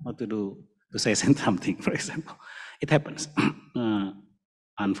not to say something. For example, it happens,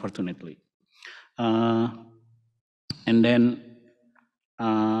 unfortunately. And then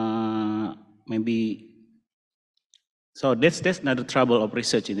maybe so that's another trouble of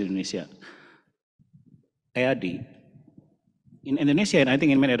research in Indonesia. EADI in Indonesia, and I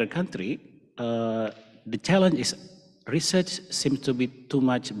think in many other countries, the challenge is research seems to be too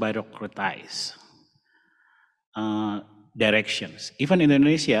much bureaucratized. Directions. Even in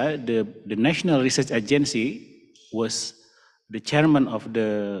Indonesia, the National Research Agency was, the chairman of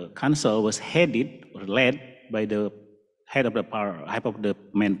the council was headed or led by the head of the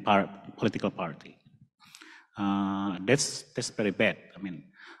main political party. That's very bad. I mean,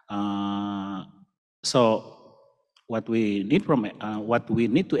 so what we need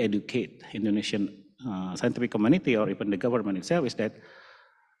to educate Indonesian scientific community or even the government itself is that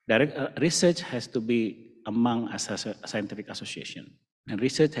direct research has to be among a scientific association, and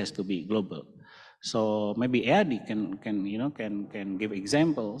research has to be global. So maybe EADI can give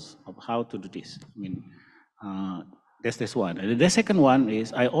examples of how to do this. I mean, that's this one. And the second one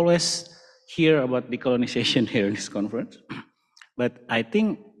is, I always hear about decolonization here in this conference, but I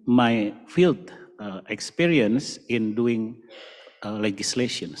think my field experience in doing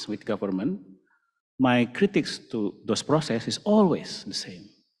legislations with government my critiques to those processes is always the same.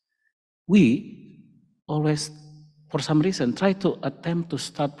 We always, for some reason, try to attempt to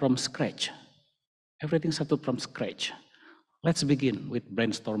start from scratch. Everything started from scratch. Let's begin with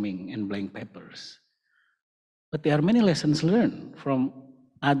brainstorming and blank papers. But there are many lessons learned from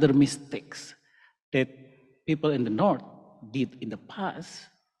other mistakes that people in the North did in the past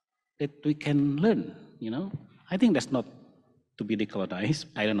that we can learn, I think that's not to be decolonized,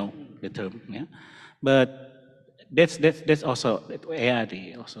 I don't know the term, yeah. But that's also, that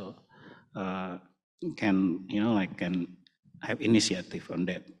EADI also can, can have initiative on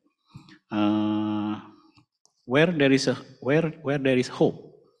that. Where there is hope,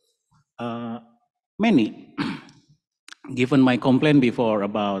 many, given my complaint before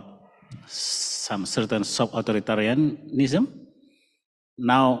about some certain soft authoritarianism,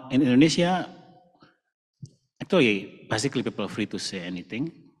 now in Indonesia, actually, basically people are free to say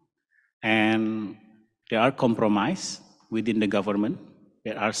anything, and there are compromise within the government.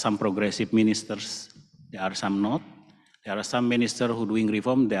 There are some progressive ministers, there are some not. There are some ministers who are doing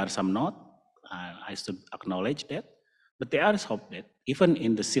reform, there are some not. I should acknowledge that. But there is hope that even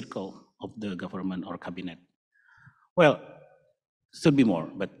in the circle of the government or cabinet, well, should be more,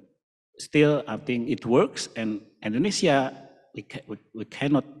 but still I think it works. And Indonesia, we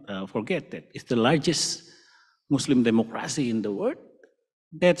cannot forget that it's the largest Muslim democracy in the world.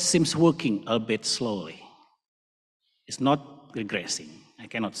 That seems working a bit slowly. It's not regressing. I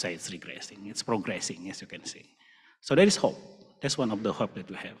cannot say it's regressing. It's progressing, as you can see. So there is hope. That's one of the hope that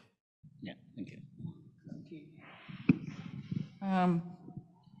we have. Yeah, thank you.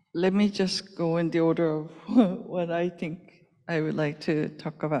 Let me just go in the order of what I think I would like to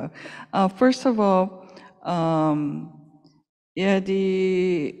talk about. First of all,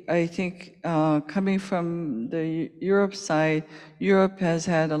 EADI, I think coming from the Europe side, Europe has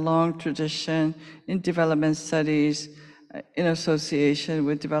had a long tradition in development studies, in association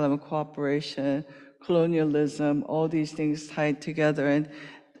with development cooperation, colonialism, all these things tied together. And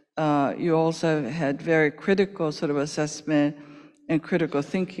you also had very critical sort of assessment and critical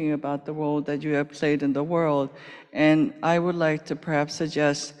thinking about the role that you have played in the world. And I would like to perhaps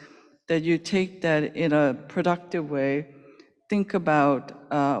suggest that you take that in a productive way, think about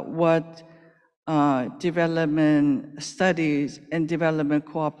what development studies and development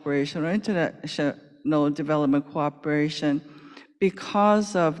cooperation or international development cooperation,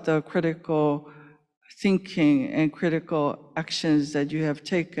 because of the critical thinking and critical actions that you have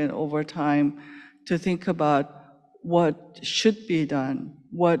taken over time to think about what should be done,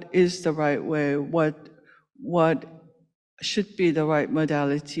 what is the right way, what should be the right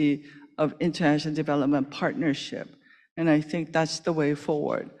modality of international development partnership. And I think that's the way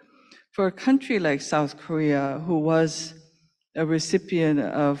forward. For a country like South Korea, who was a recipient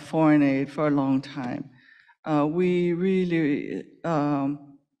of foreign aid for a long time, we really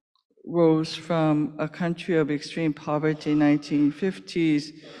rose from a country of extreme poverty in the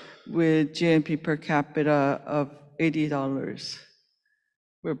 1950s with GNP per capita of $80.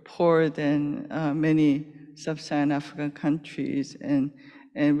 We're poorer than many sub-Saharan African countries and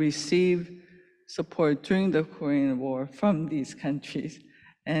received support during the Korean War from these countries.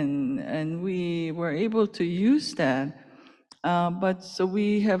 And we were able to use that. But so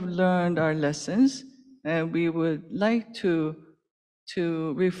we have learned our lessons, and we would like to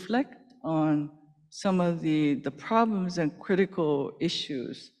reflect on some of the problems and critical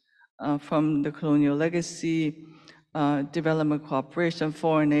issues from the colonial legacy, development cooperation,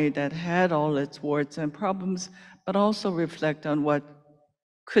 foreign aid that had all its warts and problems, but also reflect on what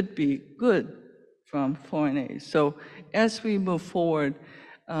could be good from foreign aid. So as we move forward,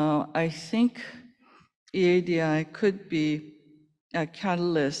 I think EADI could be a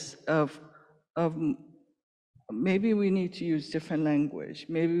catalyst of maybe we need to use different language.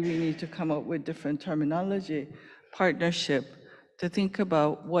 Maybe we need to come up with different terminology, partnership, to think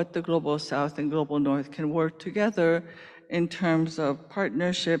about what the Global South and Global North can work together in terms of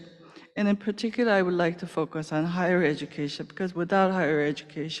partnership. And in particular, I would like to focus on higher education, because without higher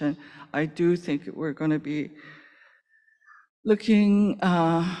education, I do think we're going to be looking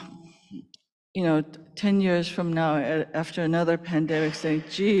 10 years from now, after another pandemic, saying,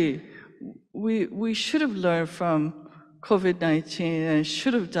 gee, we should have learned from COVID-19 and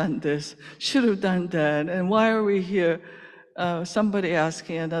should have done this, should have done that, and why are we here? Somebody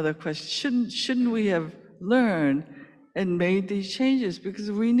asking another question, shouldn't we have learned and made these changes? Because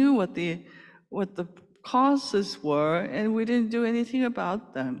we knew what the causes were, and we didn't do anything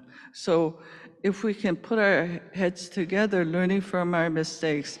about them. So if we can put our heads together, learning from our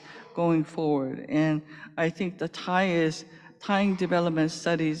mistakes, going forward. And I think the tie is tying development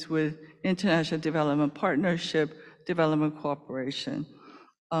studies with international development partnership, development cooperation.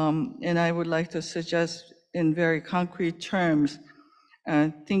 And I would like to suggest in very concrete terms,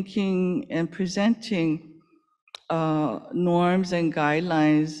 thinking and presenting norms and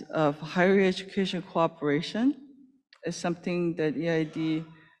guidelines of higher education cooperation is something that EID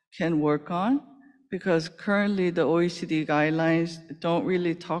can work on, because currently the OECD guidelines don't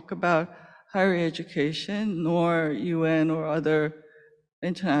really talk about higher education, nor UN or other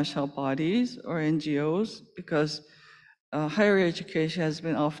international bodies or NGOs, because higher education has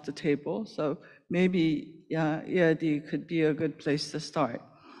been off the table. So maybe EID could be a good place to start.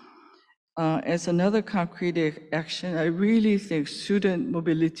 As another concrete action, I really think student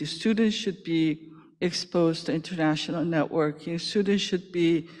mobility, students should be exposed to international networking. Students should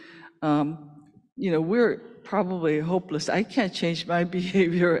be, we're probably hopeless. I can't change my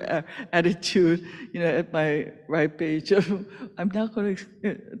behavior, attitude, at my ripe age. I'm not going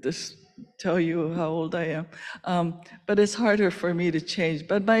to just tell you how old I am, but it's harder for me to change.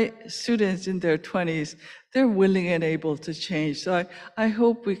 But my students in their 20s, they're willing and able to change. So I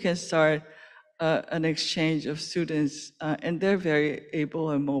hope we can start an exchange of students, and they're very able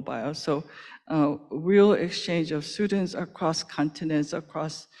and mobile. So real exchange of students across continents,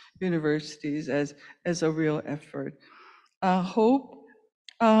 across universities as a real effort. Hope,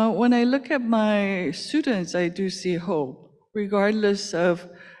 when I look at my students, I do see hope, regardless of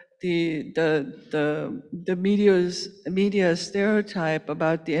the media stereotype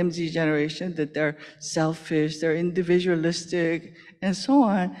about the MZ generation, that they're selfish, they're individualistic, and so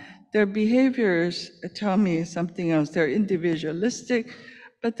on. Their behaviors tell me something else. They're individualistic,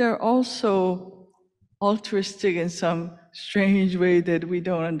 but they're also altruistic in some strange way that we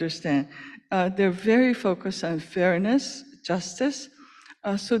don't understand. They're very focused on fairness, justice,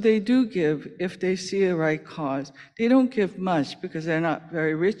 so they do give if they see a right cause. They don't give much because they're not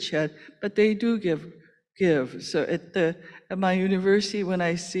very rich yet, but they do give. So at my university, when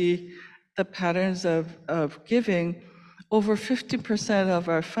I see the patterns of giving, over 50% of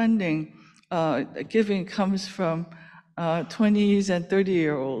our funding giving comes from 20s and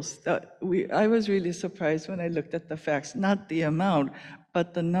 30-year-olds. I was really surprised when I looked at the facts, not the amount,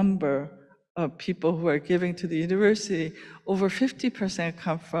 but the number of people who are giving to the university. Over 50%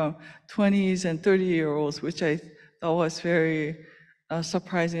 come from 20s and 30-year-olds, which I thought was very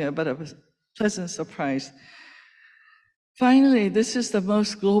surprising, but it was a pleasant surprise. Finally, this is the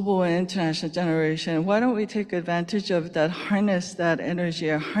most global and international generation. Why don't we take advantage of that, harness that energy,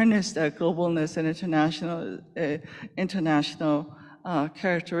 harness that globalness and international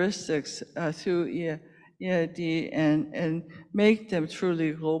characteristics through EAD and make them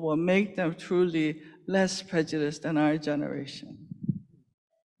truly global, make them truly less prejudiced than our generation.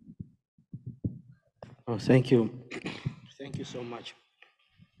 Oh, thank you. Thank you so much.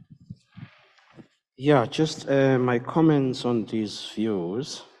 Yeah, just my comments on these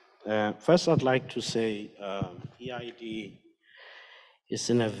views. First, I'd like to say EID is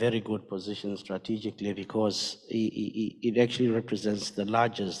in a very good position strategically because it actually represents the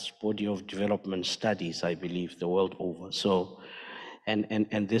largest body of development studies, I believe, the world over. So,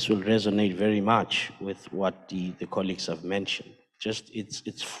 and this will resonate very much with what the colleagues have mentioned. Just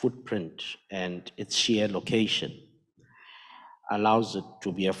its footprint and its sheer location allows it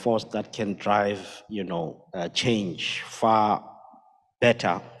to be a force that can drive, change far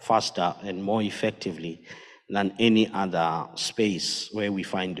better, faster, and more effectively than any other space where we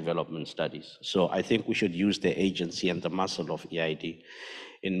find development studies. So I think we should use the agency and the muscle of EID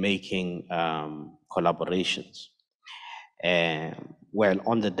in making collaborations. Well,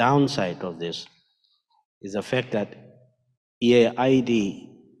 on the downside of this is the fact that EID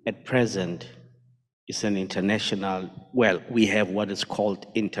at present is an international, well, we have what is called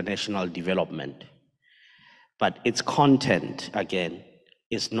international development, but its content, again,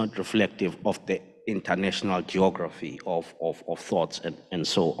 is not reflective of the international geography of thoughts and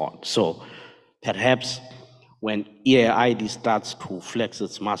so on. So perhaps when EID starts to flex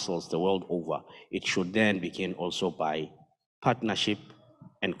its muscles the world over, it should then begin also by partnership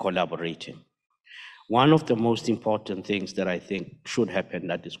and collaborating. One of the most important things that I think should happen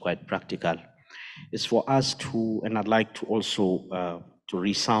that is quite practical is for us to, and I'd like to also to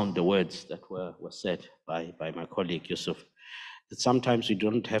resound the words that were said by my colleague Yusuf, that sometimes we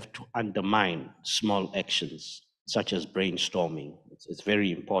don't have to undermine small actions such as brainstorming. It's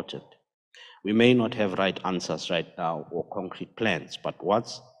very important. We may not have right answers right now or concrete plans, but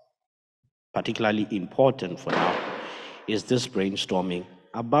what's particularly important for now is this brainstorming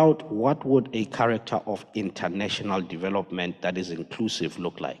about what would a character of international development that is inclusive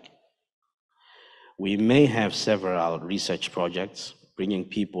look like. We may have several research projects bringing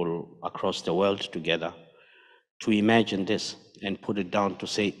people across the world together to imagine this and put it down to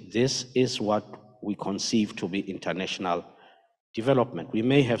say, this is what we conceive to be international development. We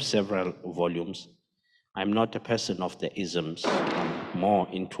may have several volumes. I'm not a person of the isms. I'm more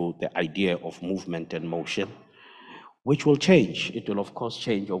into the idea of movement and motion, which will change. It will, of course,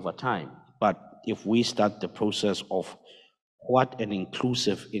 change over time. But if we start the process of what an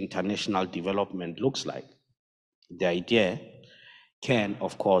inclusive international development looks like, the idea can,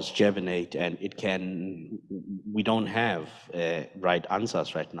 of course, germinate, and it can, we don't have right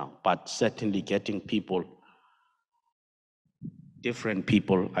answers right now, but certainly getting people, different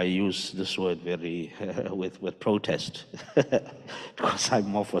people, I use this word very with protest, because I'm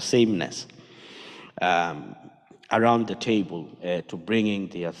more for sameness, around the table to bringing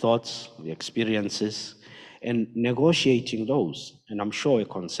their thoughts, their experiences, and negotiating those. And I'm sure a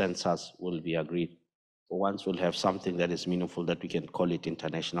consensus will be agreed. For once we'll have something that is meaningful, that we can call it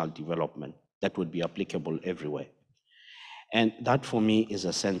international development, that would be applicable everywhere. And that for me is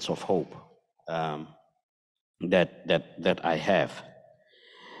a sense of hope that I have.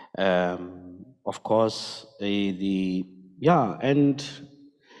 Of course, and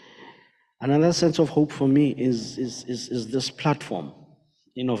another sense of hope for me is this platform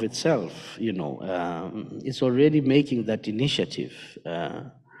in of itself. It's already making that initiative.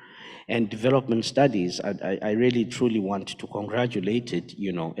 And development studies, I really truly want to congratulate it,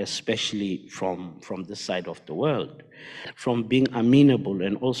 especially from this side of the world, from being amenable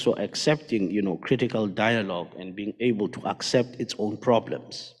and also accepting, critical dialogue and being able to accept its own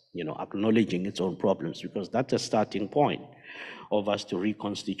problems, acknowledging its own problems, because that's a starting point of us to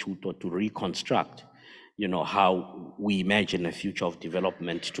reconstitute or to reconstruct, how we imagine a future of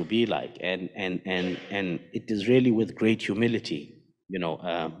development to be like. And it is really with great humility,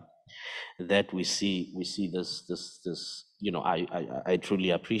 that we see this. I truly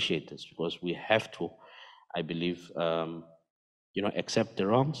appreciate this, because we have to, I believe, accept the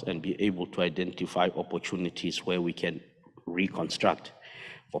wrongs and be able to identify opportunities where we can reconstruct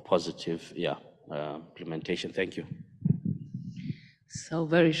for positive implementation. Thank you. So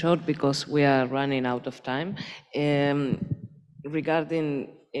very short, because we are running out of time.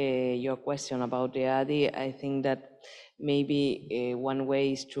 Regarding your question about the EADI, I think that maybe one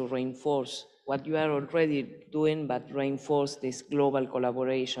way is to reinforce what you are already doing, but reinforce this global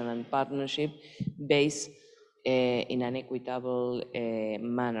collaboration and partnership based in an equitable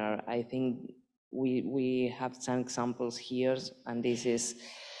manner. I think we have some examples here, and this is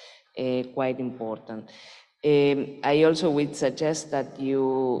quite important. I also would suggest that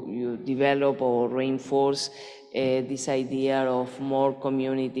you develop or reinforce this idea of more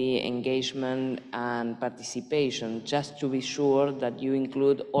community engagement and participation, just to be sure that you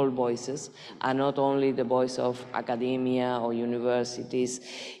include all voices and not only the voice of academia or universities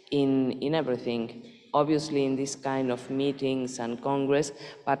in everything. Obviously in this kind of meetings and congress,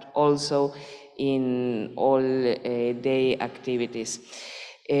 but also in all day activities.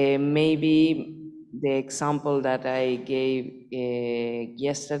 Maybe the example that I gave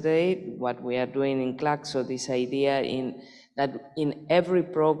yesterday, what we are doing in Claxo, this idea that in every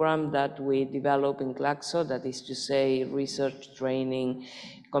program that we develop in Claxo, that is to say research, training,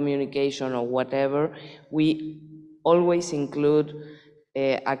 communication, or whatever, we always include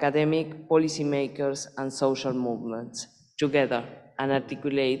academic, policymakers, and social movements together and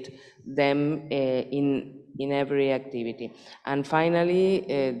articulate them in every activity. And finally,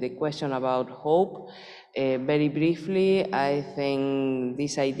 the question about hope. Very briefly, I think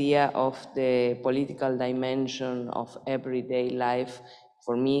this idea of the political dimension of everyday life,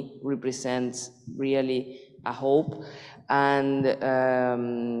 for me, represents really a hope. And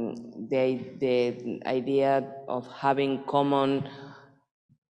the idea of having common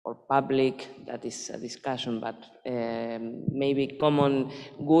or public, that is a discussion, but maybe common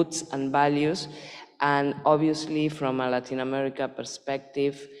goods and values. And obviously, from a Latin America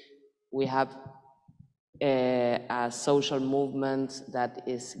perspective, we have a social movement that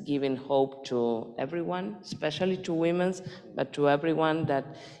is giving hope to everyone, especially to women, but to everyone, that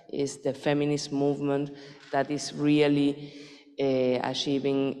is the feminist movement that is really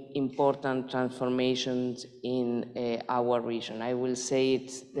achieving important transformations in our region. I will say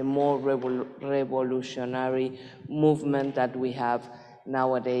it's the more revolutionary movement that we have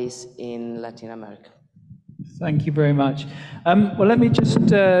nowadays in Latin America. Thank you very much. Well, let me just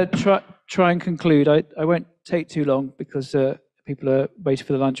try and conclude. I won't take too long, because people are waiting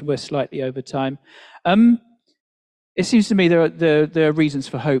for the lunch and we're slightly over time. It seems to me there are reasons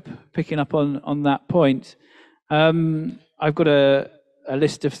for hope, picking up on that point. I've got a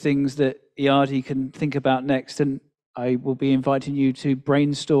list of things that EADI can think about next, and I will be inviting you to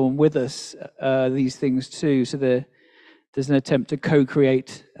brainstorm with us these things too. So there's an attempt to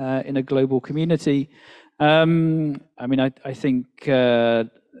co-create in a global community. I mean, I think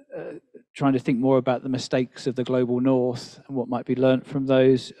trying to think more about the mistakes of the global north and what might be learnt from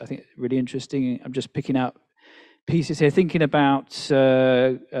those, I think really interesting. I'm just picking out pieces here, thinking about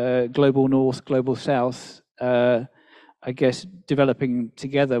global north, global south, I guess developing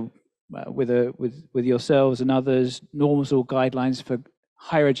together with yourselves and others, norms or guidelines for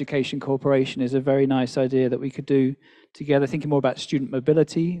higher education cooperation is a very nice idea that we could do together. Thinking more about student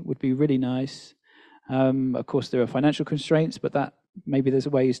mobility would be really nice. Of course, there are financial constraints, but that maybe there's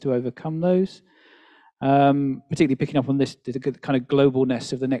ways to overcome those. Particularly picking up on this, the kind of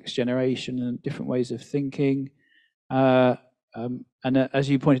globalness of the next generation and different ways of thinking. And as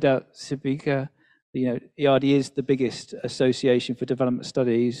you pointed out, Sibika, EADI is the biggest association for development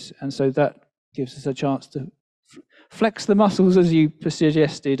studies, and so that gives us a chance to flex the muscles, as you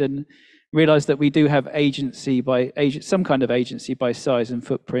suggested, and realize that we do have agency some kind of agency by size and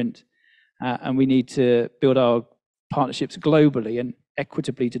footprint, and we need to build our partnerships globally and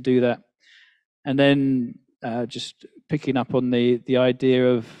equitably to do that. And then just picking up on the idea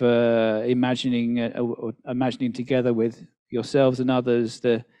of imagining together with yourselves and others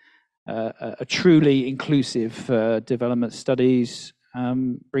a truly inclusive development studies,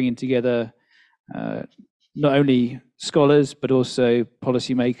 bringing together not only scholars, but also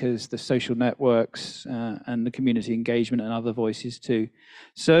policymakers, the social networks, and the community engagement and other voices too.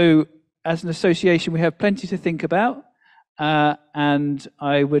 So as an association, we have plenty to think about, and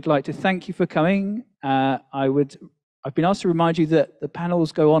I would like to thank you for coming. I've been asked to remind you that the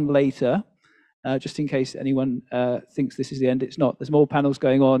panels go on later, just in case anyone thinks this is the end. It's not. There's more panels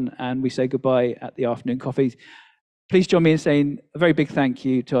going on, and we say goodbye at the afternoon coffees. Please join me in saying a very big thank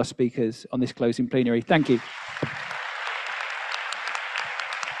you to our speakers on this closing plenary. Thank you.